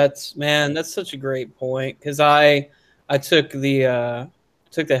 no, that's such a great point, because I took the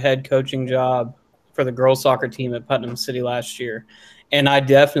head coaching job for the girls soccer team at Putnam City last year, and I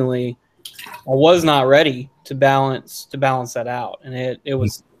was not ready to balance that out, and it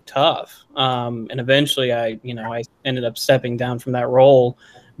was tough. And eventually I ended up stepping down from that role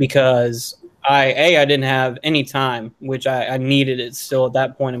because I didn't have any time, which I needed it still at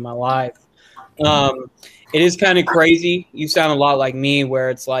that point in my life. It is kind of crazy. You sound a lot like me, where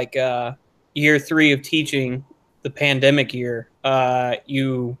it's like year 3 of teaching, the pandemic year,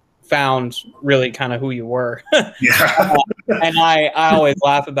 you found really kind of who you were. Yeah. And I always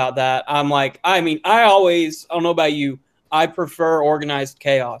laugh about that. I'm like, I don't know about you, I prefer organized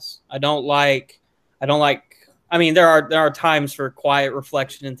chaos. I don't like, there are times for quiet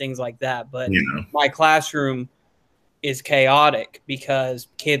reflection and things like that, but my classroom is chaotic because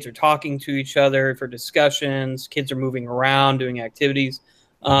kids are talking to each other for discussions, kids are moving around, doing activities.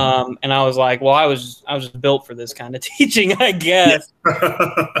 And I was like, well, I was just built for this kind of teaching, I guess.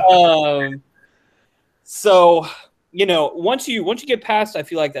 So, once you get past, I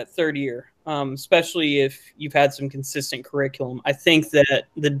feel like that third year, especially if you've had some consistent curriculum, I think that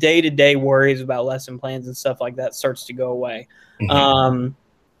the day-to-day worries about lesson plans and stuff like that starts to go away. Mm-hmm.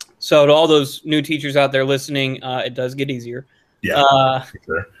 So to all those new teachers out there listening, it does get easier. Yeah, for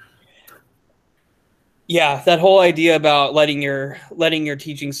sure. Yeah, that whole idea about letting your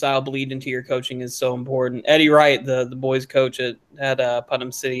teaching style bleed into your coaching is so important. Eddie Wright, the boys coach at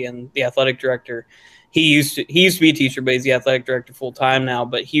Putnam City and the athletic director, he used to be a teacher, but he's the athletic director full time now.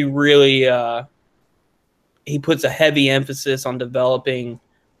 But he really he puts a heavy emphasis on developing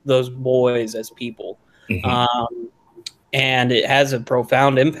those boys as people. Mm-hmm. And it has a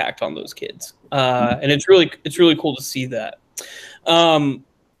profound impact on those kids. And it's really cool to see that.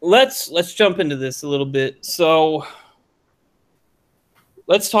 Let's jump into this a little bit. So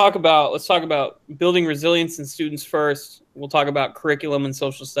let's talk about building resilience in students first. We'll talk about curriculum and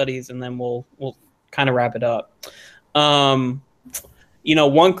social studies, and then we'll kind of wrap it up. One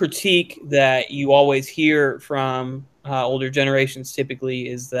critique that you always hear from older generations typically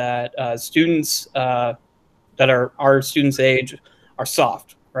is that students that are our students' age are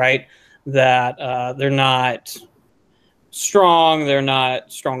soft, right? That they're not strong, they're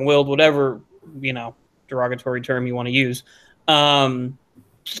not strong-willed, whatever, derogatory term you want to use. Do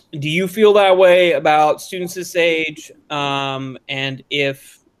you feel that way about students this age? And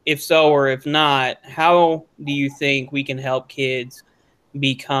if so, or if not, how do you think we can help kids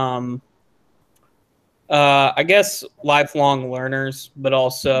become, I guess, lifelong learners, but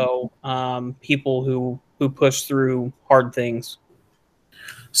also people who push through hard things?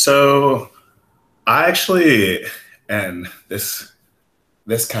 So I actually, and this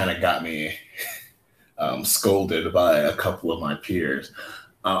kind of got me scolded by a couple of my peers.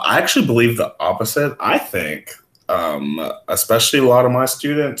 I actually believe the opposite. I think, especially a lot of my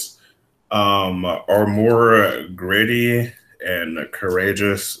students are more gritty and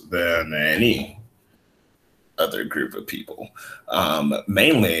courageous than any other group of people,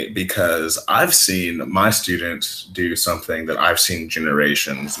 mainly because I've seen my students do something that I've seen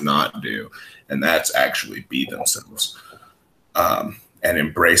generations not do, and that's actually be themselves and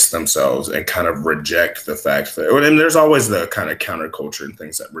embrace themselves and kind of reject the fact that, and there's always the kind of counterculture and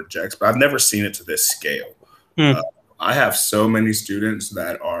things that rejects, but I've never seen it to this scale. I have so many students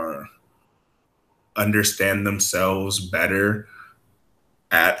that understand themselves better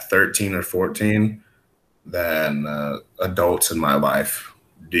at 13 or 14 than adults in my life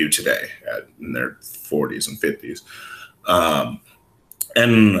do today in their 40s and 50s.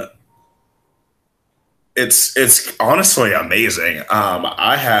 And it's honestly amazing.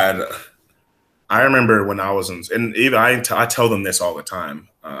 I remember when I was and even I tell them this all the time,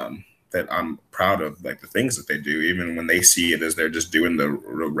 that I'm proud of like the things that they do, even when they see it as they're just doing the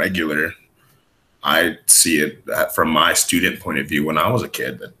regular. I see it from my student point of view when I was a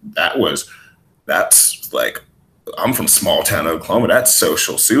kid, that's like, I'm from small town Oklahoma. That's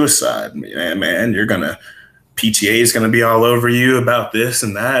social suicide, man. PTA is going to be all over you about this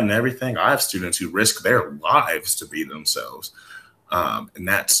and that and everything. I have students who risk their lives to be themselves. And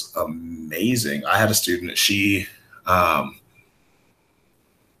that's amazing. I had a student, she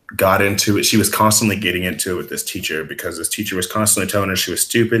got into it. She was constantly getting into it with this teacher because this teacher was constantly telling her she was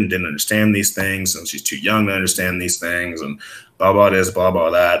stupid and didn't understand these things, and she's too young to understand these things, and blah, blah, this, blah, blah,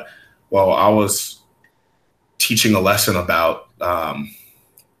 that. Well, I was teaching a lesson about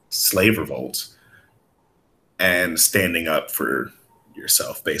slave revolts and standing up for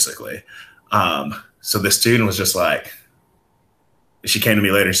yourself, basically. So the student was just like, she came to me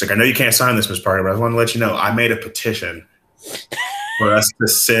later. She's like, I know you can't sign this, Ms. Parker, but I want to let you know I made a petition for us to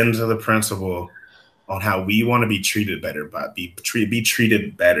send to the principal on how we want to be treated better be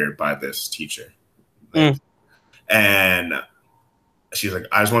treated better by this teacher. And she's like,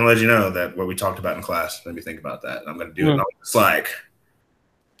 I just want to let you know that what we talked about in class made me think about that. And I'm going to do it. And it's like,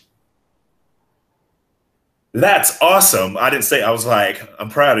 that's awesome. I didn't say, I was like, I'm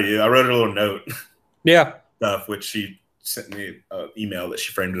proud of you. I wrote a little note. Yeah. Stuff, which she sent me an email that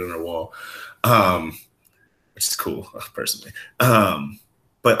she framed it on her wall, which is cool, personally.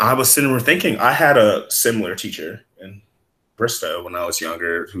 But I was sitting there thinking, I had a similar teacher in Bristow when I was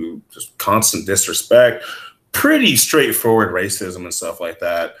younger who just constant disrespect, pretty straightforward racism and stuff like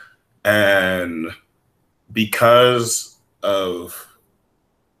that. And because of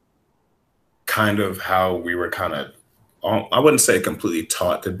kind of how we were kind of, I wouldn't say completely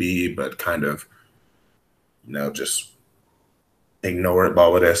taught to be, but kind of, you know, just ignore it,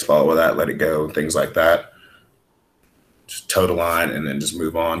 ball with this, ball with that, let it go, things like that. Just toe the line and then just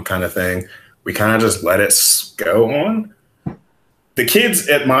move on kind of thing. We kind of just let it go on. The kids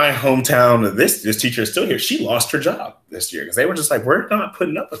at my hometown, this teacher is still here. She lost her job this year because they were just like, we're not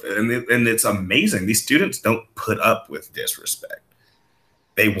putting up with it. And it's amazing. These students don't put up with disrespect.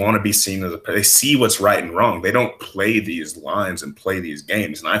 They want to be seen as they see what's right and wrong. They don't play these lines and play these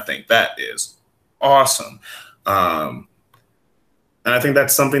games. And I think that is awesome. And I think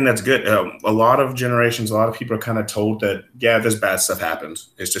that's something that's good. A lot of generations, a lot of people are kind of told that, yeah, this bad stuff happens.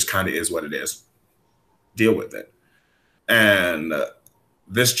 It just kind of is what it is. Deal with it. And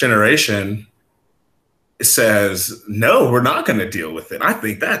this generation says, no, we're not going to deal with it. I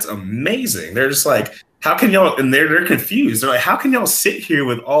think that's amazing. They're just like, how can y'all, and they're confused. They're like, how can y'all sit here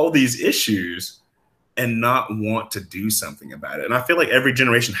with all these issues and not want to do something about it? And I feel like every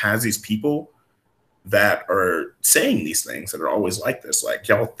generation has these people that are saying these things that are always like this, like,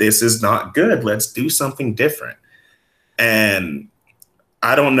 y'all, this is not good. Let's do something different. And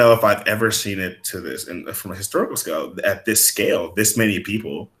I don't know if I've ever seen it to this, and from a historical scale, at this scale, this many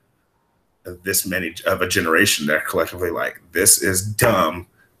people, this many of a generation that are collectively like, this is dumb.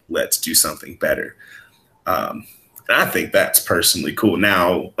 Let's do something better. I think that's personally cool.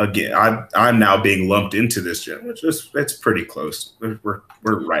 Now, again, I'm now being lumped into this gen, which is, it's pretty close. We're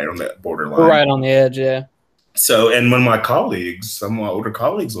right on that borderline. We're right on the edge, yeah. So, and when my colleagues, some of my older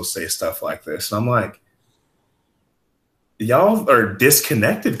colleagues will say stuff like this, and I'm like, y'all are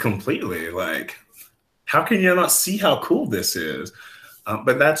disconnected completely. Like, how can you not see how cool this is?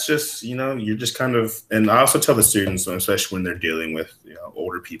 But that's just, you know, you're just kind of, and I also tell the students, especially when they're dealing with, you know,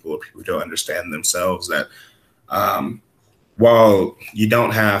 older people or people who don't understand themselves, that while you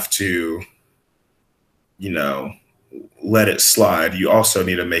don't have to, you know, let it slide, you also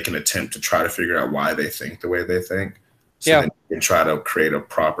need to make an attempt to try to figure out why they think the way they think. So that you can try to create a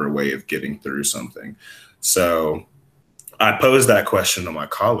proper way of getting through something. So I posed that question to my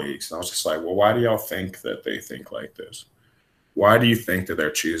colleagues, and I was just like, well, why do y'all think that they think like this? Why do you think that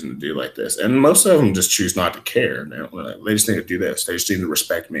they're choosing to do like this? And most of them just choose not to care. They just need to do this. They just need to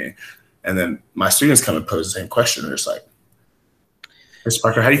respect me. And then my students come and pose the same question. They're just like, Mr.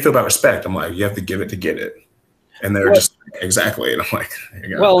 Parker, how do you feel about respect? I'm like, you have to give it to get it. And they're just like, exactly. And I'm like,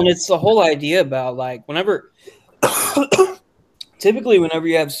 well, and it's the whole idea about, like, whenever, typically whenever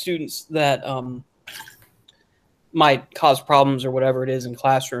you have students that might cause problems or whatever it is in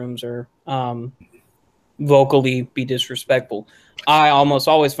classrooms, or vocally be disrespectful, I almost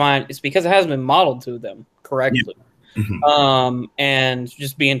always find it's because it hasn't been modeled to them correctly. Yeah. Mm-hmm. And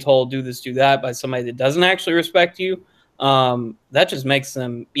just being told do this, do that by somebody that doesn't actually respect you, that just makes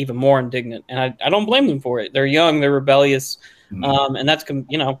them even more indignant. And I don't blame them for it. They're young, they're rebellious, and that's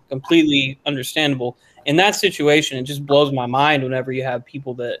completely understandable. In that situation, it just blows my mind whenever you have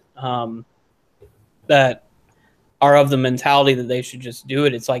people that that are of the mentality that they should just do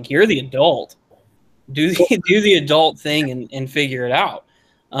it. It's like, you're the adult. Do the adult thing and figure it out.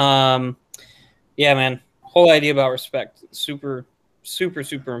 Yeah, man. Whole idea about respect, super, super,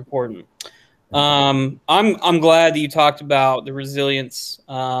 super important. I'm glad that you talked about the resilience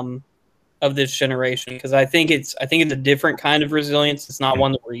of this generation, because I think it's a different kind of resilience. It's not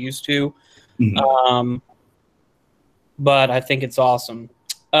one that we're used to, but I think it's awesome.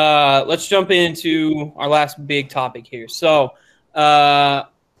 Let's jump into our last big topic here. So I'll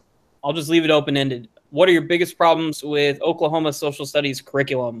just leave it open-ended. What are your biggest problems with Oklahoma social studies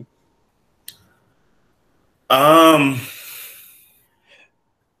curriculum? I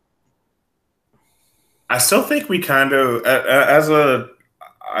I still think we kind of,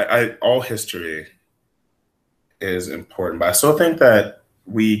 all history is important, but I still think that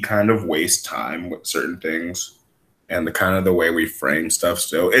we kind of waste time with certain things and the kind of the way we frame stuff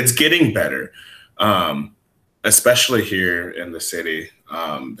still. It's getting better, especially here in the city.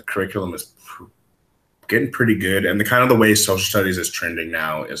 The curriculum is getting pretty good, and the kind of the way social studies is trending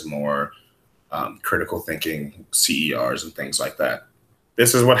now is more critical thinking, CERs, and things like that.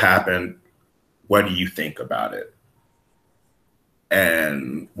 This is what happened. What do you think about it?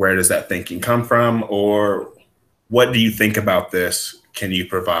 And where does that thinking come from? Or what do you think about this? Can you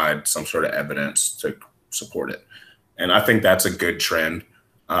provide some sort of evidence to support it? And I think that's a good trend.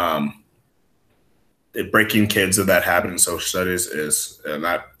 Breaking kids of that habit in social studies is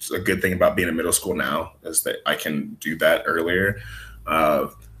not a good thing about being in middle school now, is that I can do that earlier.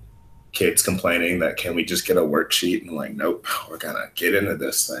 Kids complaining that can we just get a worksheet, and like, nope, we're gonna get into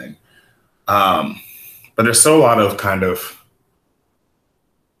this thing. But there's still a lot of kind of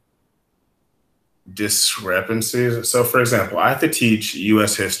discrepancies. So for example, I have to teach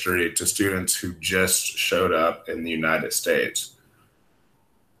US history to students who just showed up in the United States.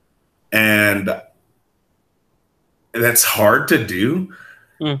 And that's hard to do.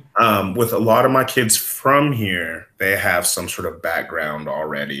 With a lot of my kids from here, they have some sort of background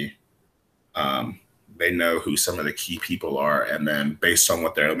already. They know who some of the key people are. And then based on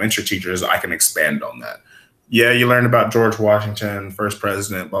what their elementary teachers, I can expand on that. Yeah, you learn about George Washington, first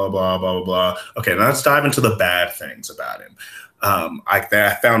president, blah, blah, blah, blah, blah. Okay, now let's dive into the bad things about him.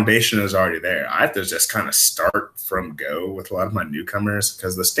 That foundation is already there. I have to just kind of start from go with a lot of my newcomers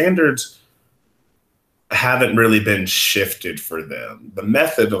because the standards haven't really been shifted for them. The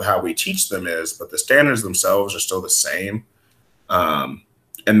method of how we teach them is, but the standards themselves are still the same.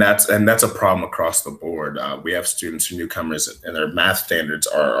 And that's a problem across the board. We have students who newcomers and their math standards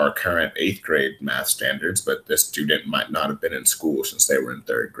are our current 8th grade math standards, but this student might not have been in school since they were in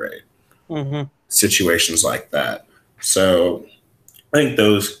 3rd grade. Mm-hmm. Situations like that. So I think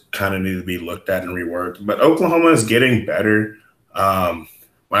those kind of need to be looked at and reworked. But Oklahoma is getting better.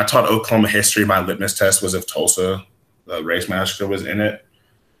 When I taught Oklahoma history, my litmus test was if Tulsa, the race massacre, was in it,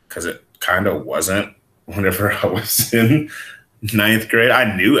 because it kind of wasn't whenever I was in 9th grade.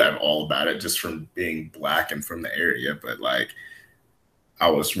 I knew all about it just from being Black and from the area, but like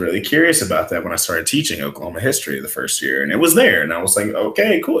I was really curious about that when I started teaching Oklahoma history the first year, and it was there, and I was like,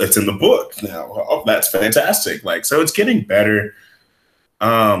 okay, cool, it's in the book now. Oh, that's fantastic. Like, so it's getting better.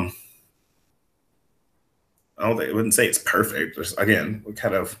 I wouldn't say it's perfect. Just, again, we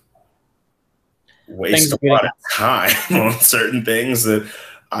kind of waste a lot of time on certain things that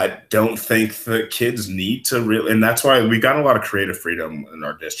I don't think the kids need to really, and that's why we got a lot of creative freedom in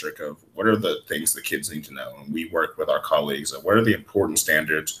our district of what are the things the kids need to know. And we work with our colleagues of what are the important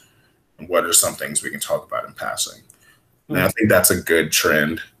standards and what are some things we can talk about in passing. Mm-hmm. And I think that's a good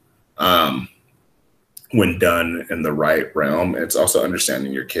trend when done in the right realm. It's also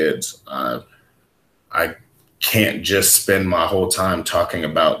understanding your kids. I can't just spend my whole time talking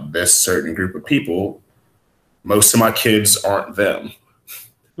about this certain group of people. Most of my kids aren't them.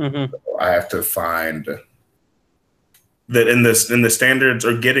 Mm-hmm. I have to find that in the standards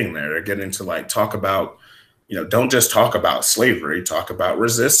are getting there. They're getting to like talk about, don't just talk about slavery, talk about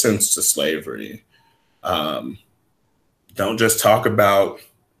resistance to slavery. Don't just talk about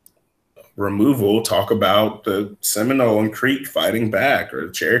removal, talk about the Seminole and Creek fighting back or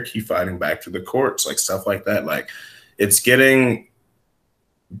the Cherokee fighting back to the courts, like stuff like that. Like it's getting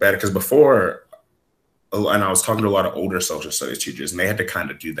better because before, and I was talking to a lot of older social studies teachers, and they had to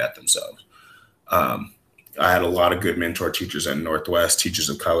kind of do that themselves. I had a lot of good mentor teachers at Northwest, teachers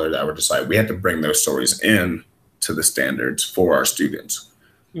of color, that were just like, we had to bring those stories in to the standards for our students.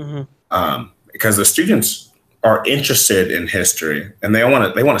 Mm-hmm. Because the students are interested in history and they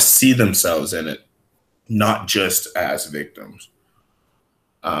want to see themselves in it, not just as victims.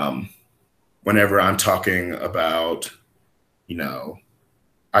 Whenever I'm talking about,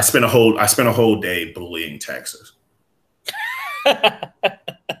 I spent a whole day bullying Texas.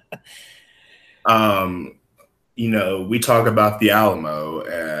 We talk about the Alamo,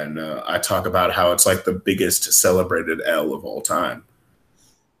 and I talk about how it's like the biggest celebrated L of all time.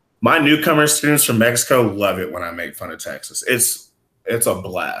 My newcomer students from Mexico love it when I make fun of Texas. It's a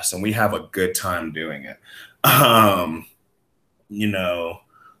blast, and we have a good time doing it. I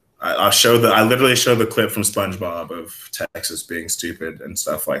literally show the clip from SpongeBob of Texas being stupid and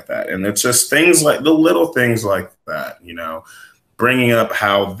stuff like that. And it's just things like the little things like that, bringing up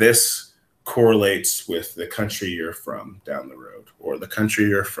how this correlates with the country you're from down the road, or the country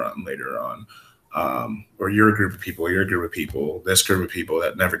you're from later on, or your group of people, this group of people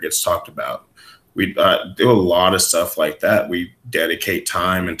that never gets talked about. We do a lot of stuff like that. We dedicate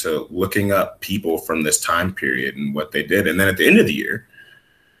time into looking up people from this time period and what they did. And then at the end of the year,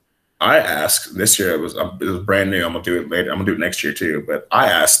 I asked, this year it was brand new. I'm gonna do it later. I'm gonna do it next year too. But I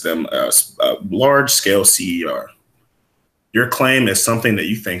asked them a large scale CER. Your claim is something that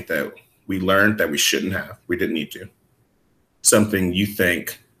you think that we learned that we shouldn't have. We didn't need to. Something you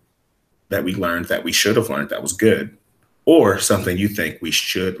think that we learned that we should have learned that was good, or something you think we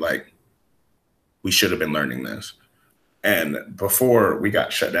should have been learning this. And before we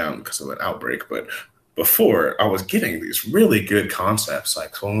got shut down because of an outbreak, but before I was getting these really good concepts.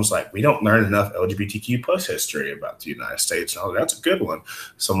 Like someone was like, we don't learn enough LGBTQ plus history about the United States. Oh, that's a good one.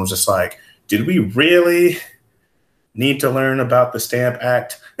 Someone was just like, did we really need to learn about the Stamp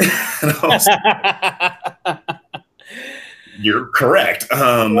Act? And I was like, you're correct.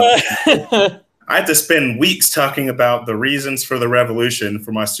 I had to spend weeks talking about the reasons for the revolution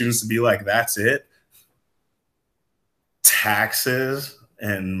for my students to be like, that's it? Taxes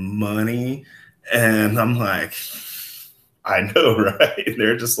and money. And I'm like, I know, right?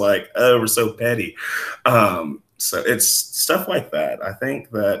 They're just like, oh, we're so petty. So it's stuff like that. I think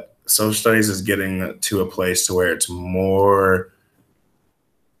that social studies is getting to a place to where it's more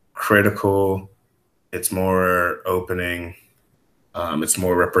critical, it's more opening, it's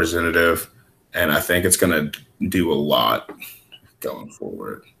more representative, and I think it's going to do a lot going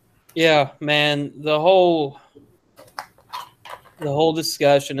forward. Yeah, man, the whole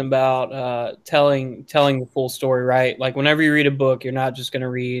discussion about telling the full story, right? Like whenever you read a book, you're not just going to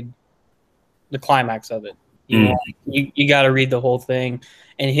read the climax of it. You got to read the whole thing.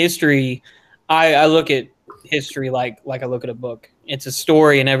 And history, I look at history like I look at a book. It's a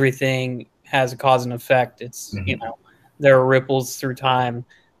story, and everything has a cause and effect. It's there are ripples through time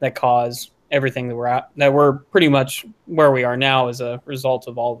that cause everything that we're pretty much where we are now as a result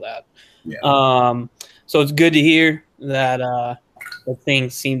of all of that. Yeah. So it's good to hear that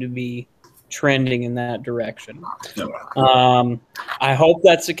things seem to be trending in that direction. I hope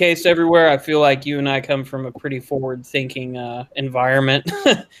that's the case everywhere. I feel like you and I come from a pretty forward-thinking environment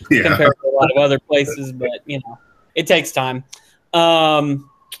compared to a lot of other places, but it takes time.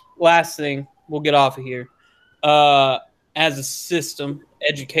 Last thing, we'll get off of here. As a system,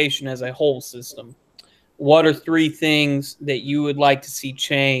 education as a whole system, what are 3 things that you would like to see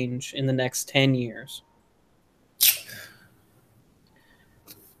change in the next 10 years?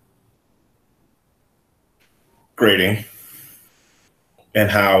 Grading and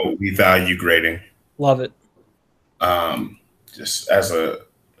how we value grading. Love it. Just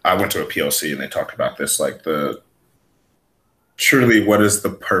I went to a PLC and they talked about this, like truly what is the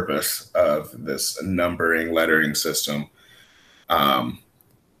purpose of this numbering, lettering system,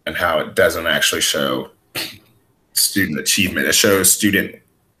 and how it doesn't actually show student achievement. It shows student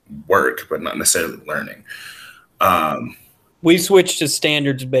work, but not necessarily learning. We switched to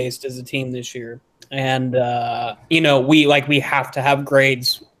standards based as a team this year. And, we have to have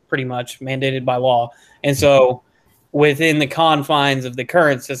grades pretty much mandated by law. And so within the confines of the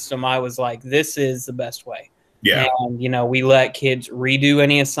current system, I was like, this is the best way. Yeah. And, we let kids redo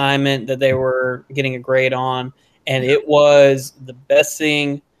any assignment that they were getting a grade on. And it was the best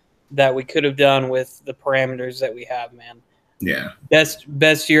thing that we could have done with the parameters that we have, man. Yeah.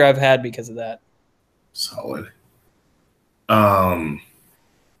 Best year I've had because of that. Solid.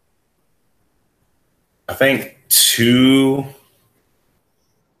 I think 2.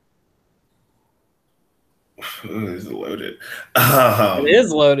 Is it loaded? It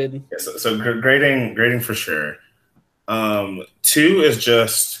is loaded. Yeah, so grading for sure. 2 is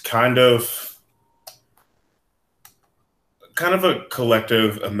just kind of a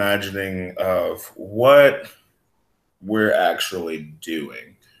collective imagining of what we're actually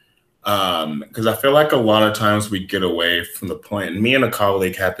doing. Because I feel like a lot of times we get away from the point, and me and a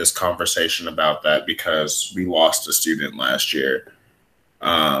colleague had this conversation about that because we lost a student last year.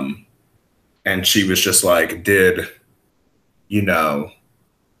 And she was just like, did,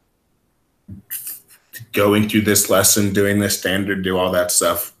 going through this lesson, doing this standard, do all that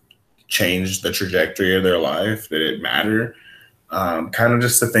stuff, change the trajectory of their life? Did it matter? Kind of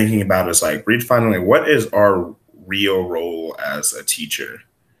just the thinking about is like, redefining what is our real role as a teacher?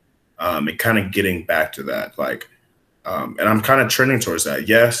 And kind of getting back to that, and I'm kind of trending towards that.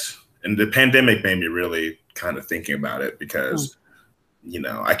 Yes. And the pandemic made me really kind of thinking about it because,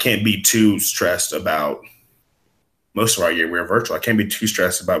 I can't be too stressed about most of our year. We're virtual. I can't be too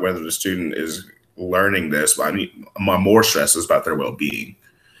stressed about whether the student is learning this, but my more stress is about their well-being.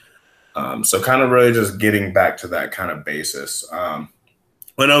 So kind of really just getting back to that kind of basis.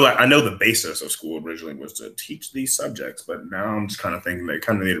 I know the basis of school originally was to teach these subjects, but now I'm just kind of thinking they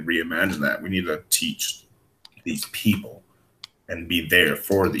kind of need to reimagine that. We need to teach these people and be there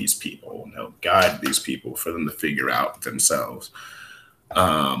for these people and help guide these people for them to figure out themselves.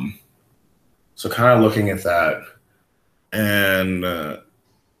 So kind of looking at that and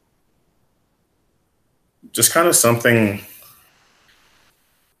just kind of something.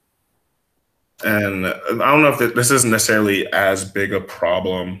 And I don't know if this isn't necessarily as big a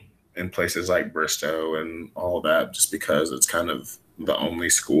problem in places like Bristow and all of that, just because it's kind of the only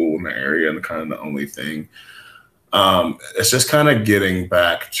school in the area and kind of the only thing. It's just kind of getting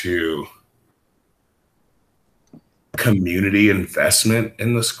back to community investment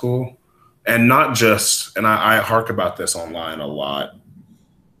in the school, and not just, and I hark about this online a lot,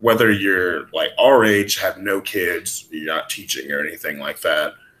 whether you're like our age, have no kids, you're not teaching or anything like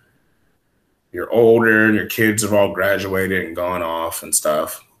that, you're older and your kids have all graduated and gone off and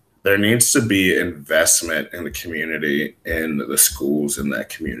stuff, there needs to be investment in the community, in the schools in that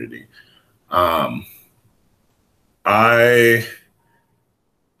community.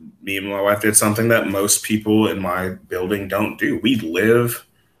 Me and my wife did something that most people in my building don't do. We live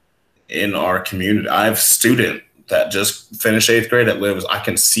in our community. I have a student that just finished 8th grade that lives, I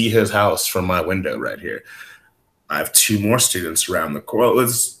can see his house from my window right here. I have 2 more students around the corner. Well,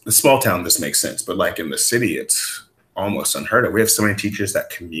 it's a small town, this makes sense, but like in the city, it's almost unheard of. We have so many teachers that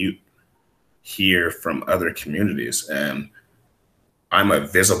commute here from other communities, and I'm a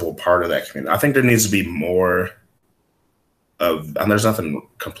visible part of that community. I think there needs to be more of, and there's nothing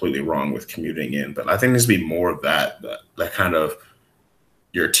completely wrong with commuting in, but I think there needs to be more of that kind of,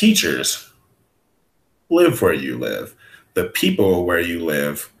 your teachers live where you live. The people where you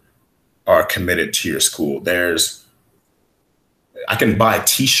live are committed to your school. I can buy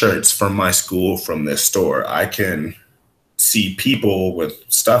t-shirts from my school from this store. I can see people with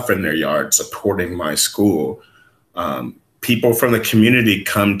stuff in their yard supporting my school. People from the community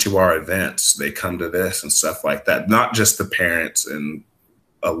come to our events. They come to this and stuff like that, not just the parents and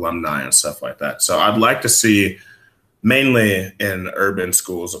alumni and stuff like that. So I'd like to see, mainly in urban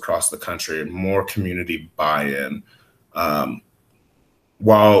schools across the country, more community buy-in.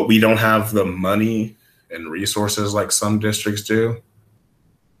 While we don't have the money and resources like some districts do,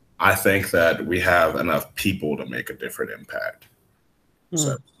 I think that we have enough people to make a different impact.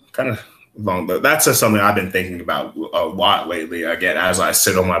 So kind of long, but that's just something I've been thinking about a lot lately. Again, as I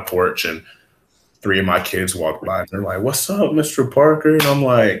sit on my porch and 3 of my kids walk by and they're like, "What's up, Mr. Parker?" And I'm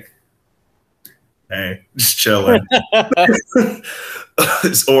like, "Hey, just chilling."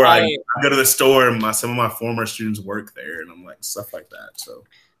 Or I go to the store and some of my former students work there, and I'm like, stuff like that. So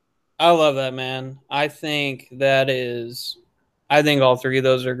I love that, man. I think all 3 of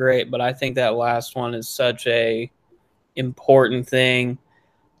those are great, but I think that last one is such a important thing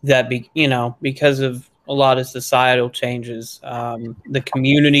that because of a lot of societal changes, the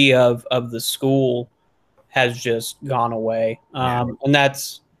community of the school has just gone away. And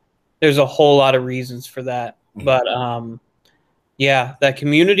there's a whole lot of reasons for that. But that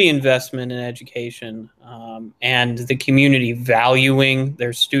community investment in education, and the community valuing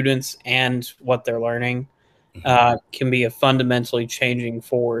their students and what they're learning, can be a fundamentally changing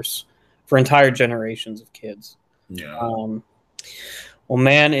force for entire generations of kids. Well,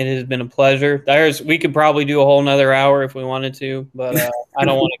 man, it has been a pleasure. We could probably do a whole nother hour if we wanted to, but I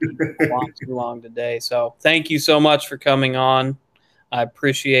don't want to keep it too long today. So thank you so much for coming on. I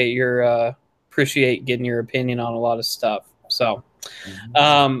appreciate getting your opinion on a lot of stuff. So,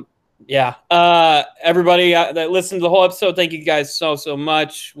 everybody that listened to the whole episode, thank you guys so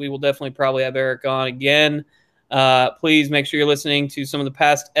much. We will definitely probably have Eric on again. Please make sure you're listening to some of the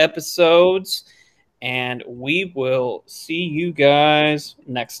past episodes, and we will see you guys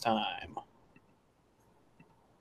next time.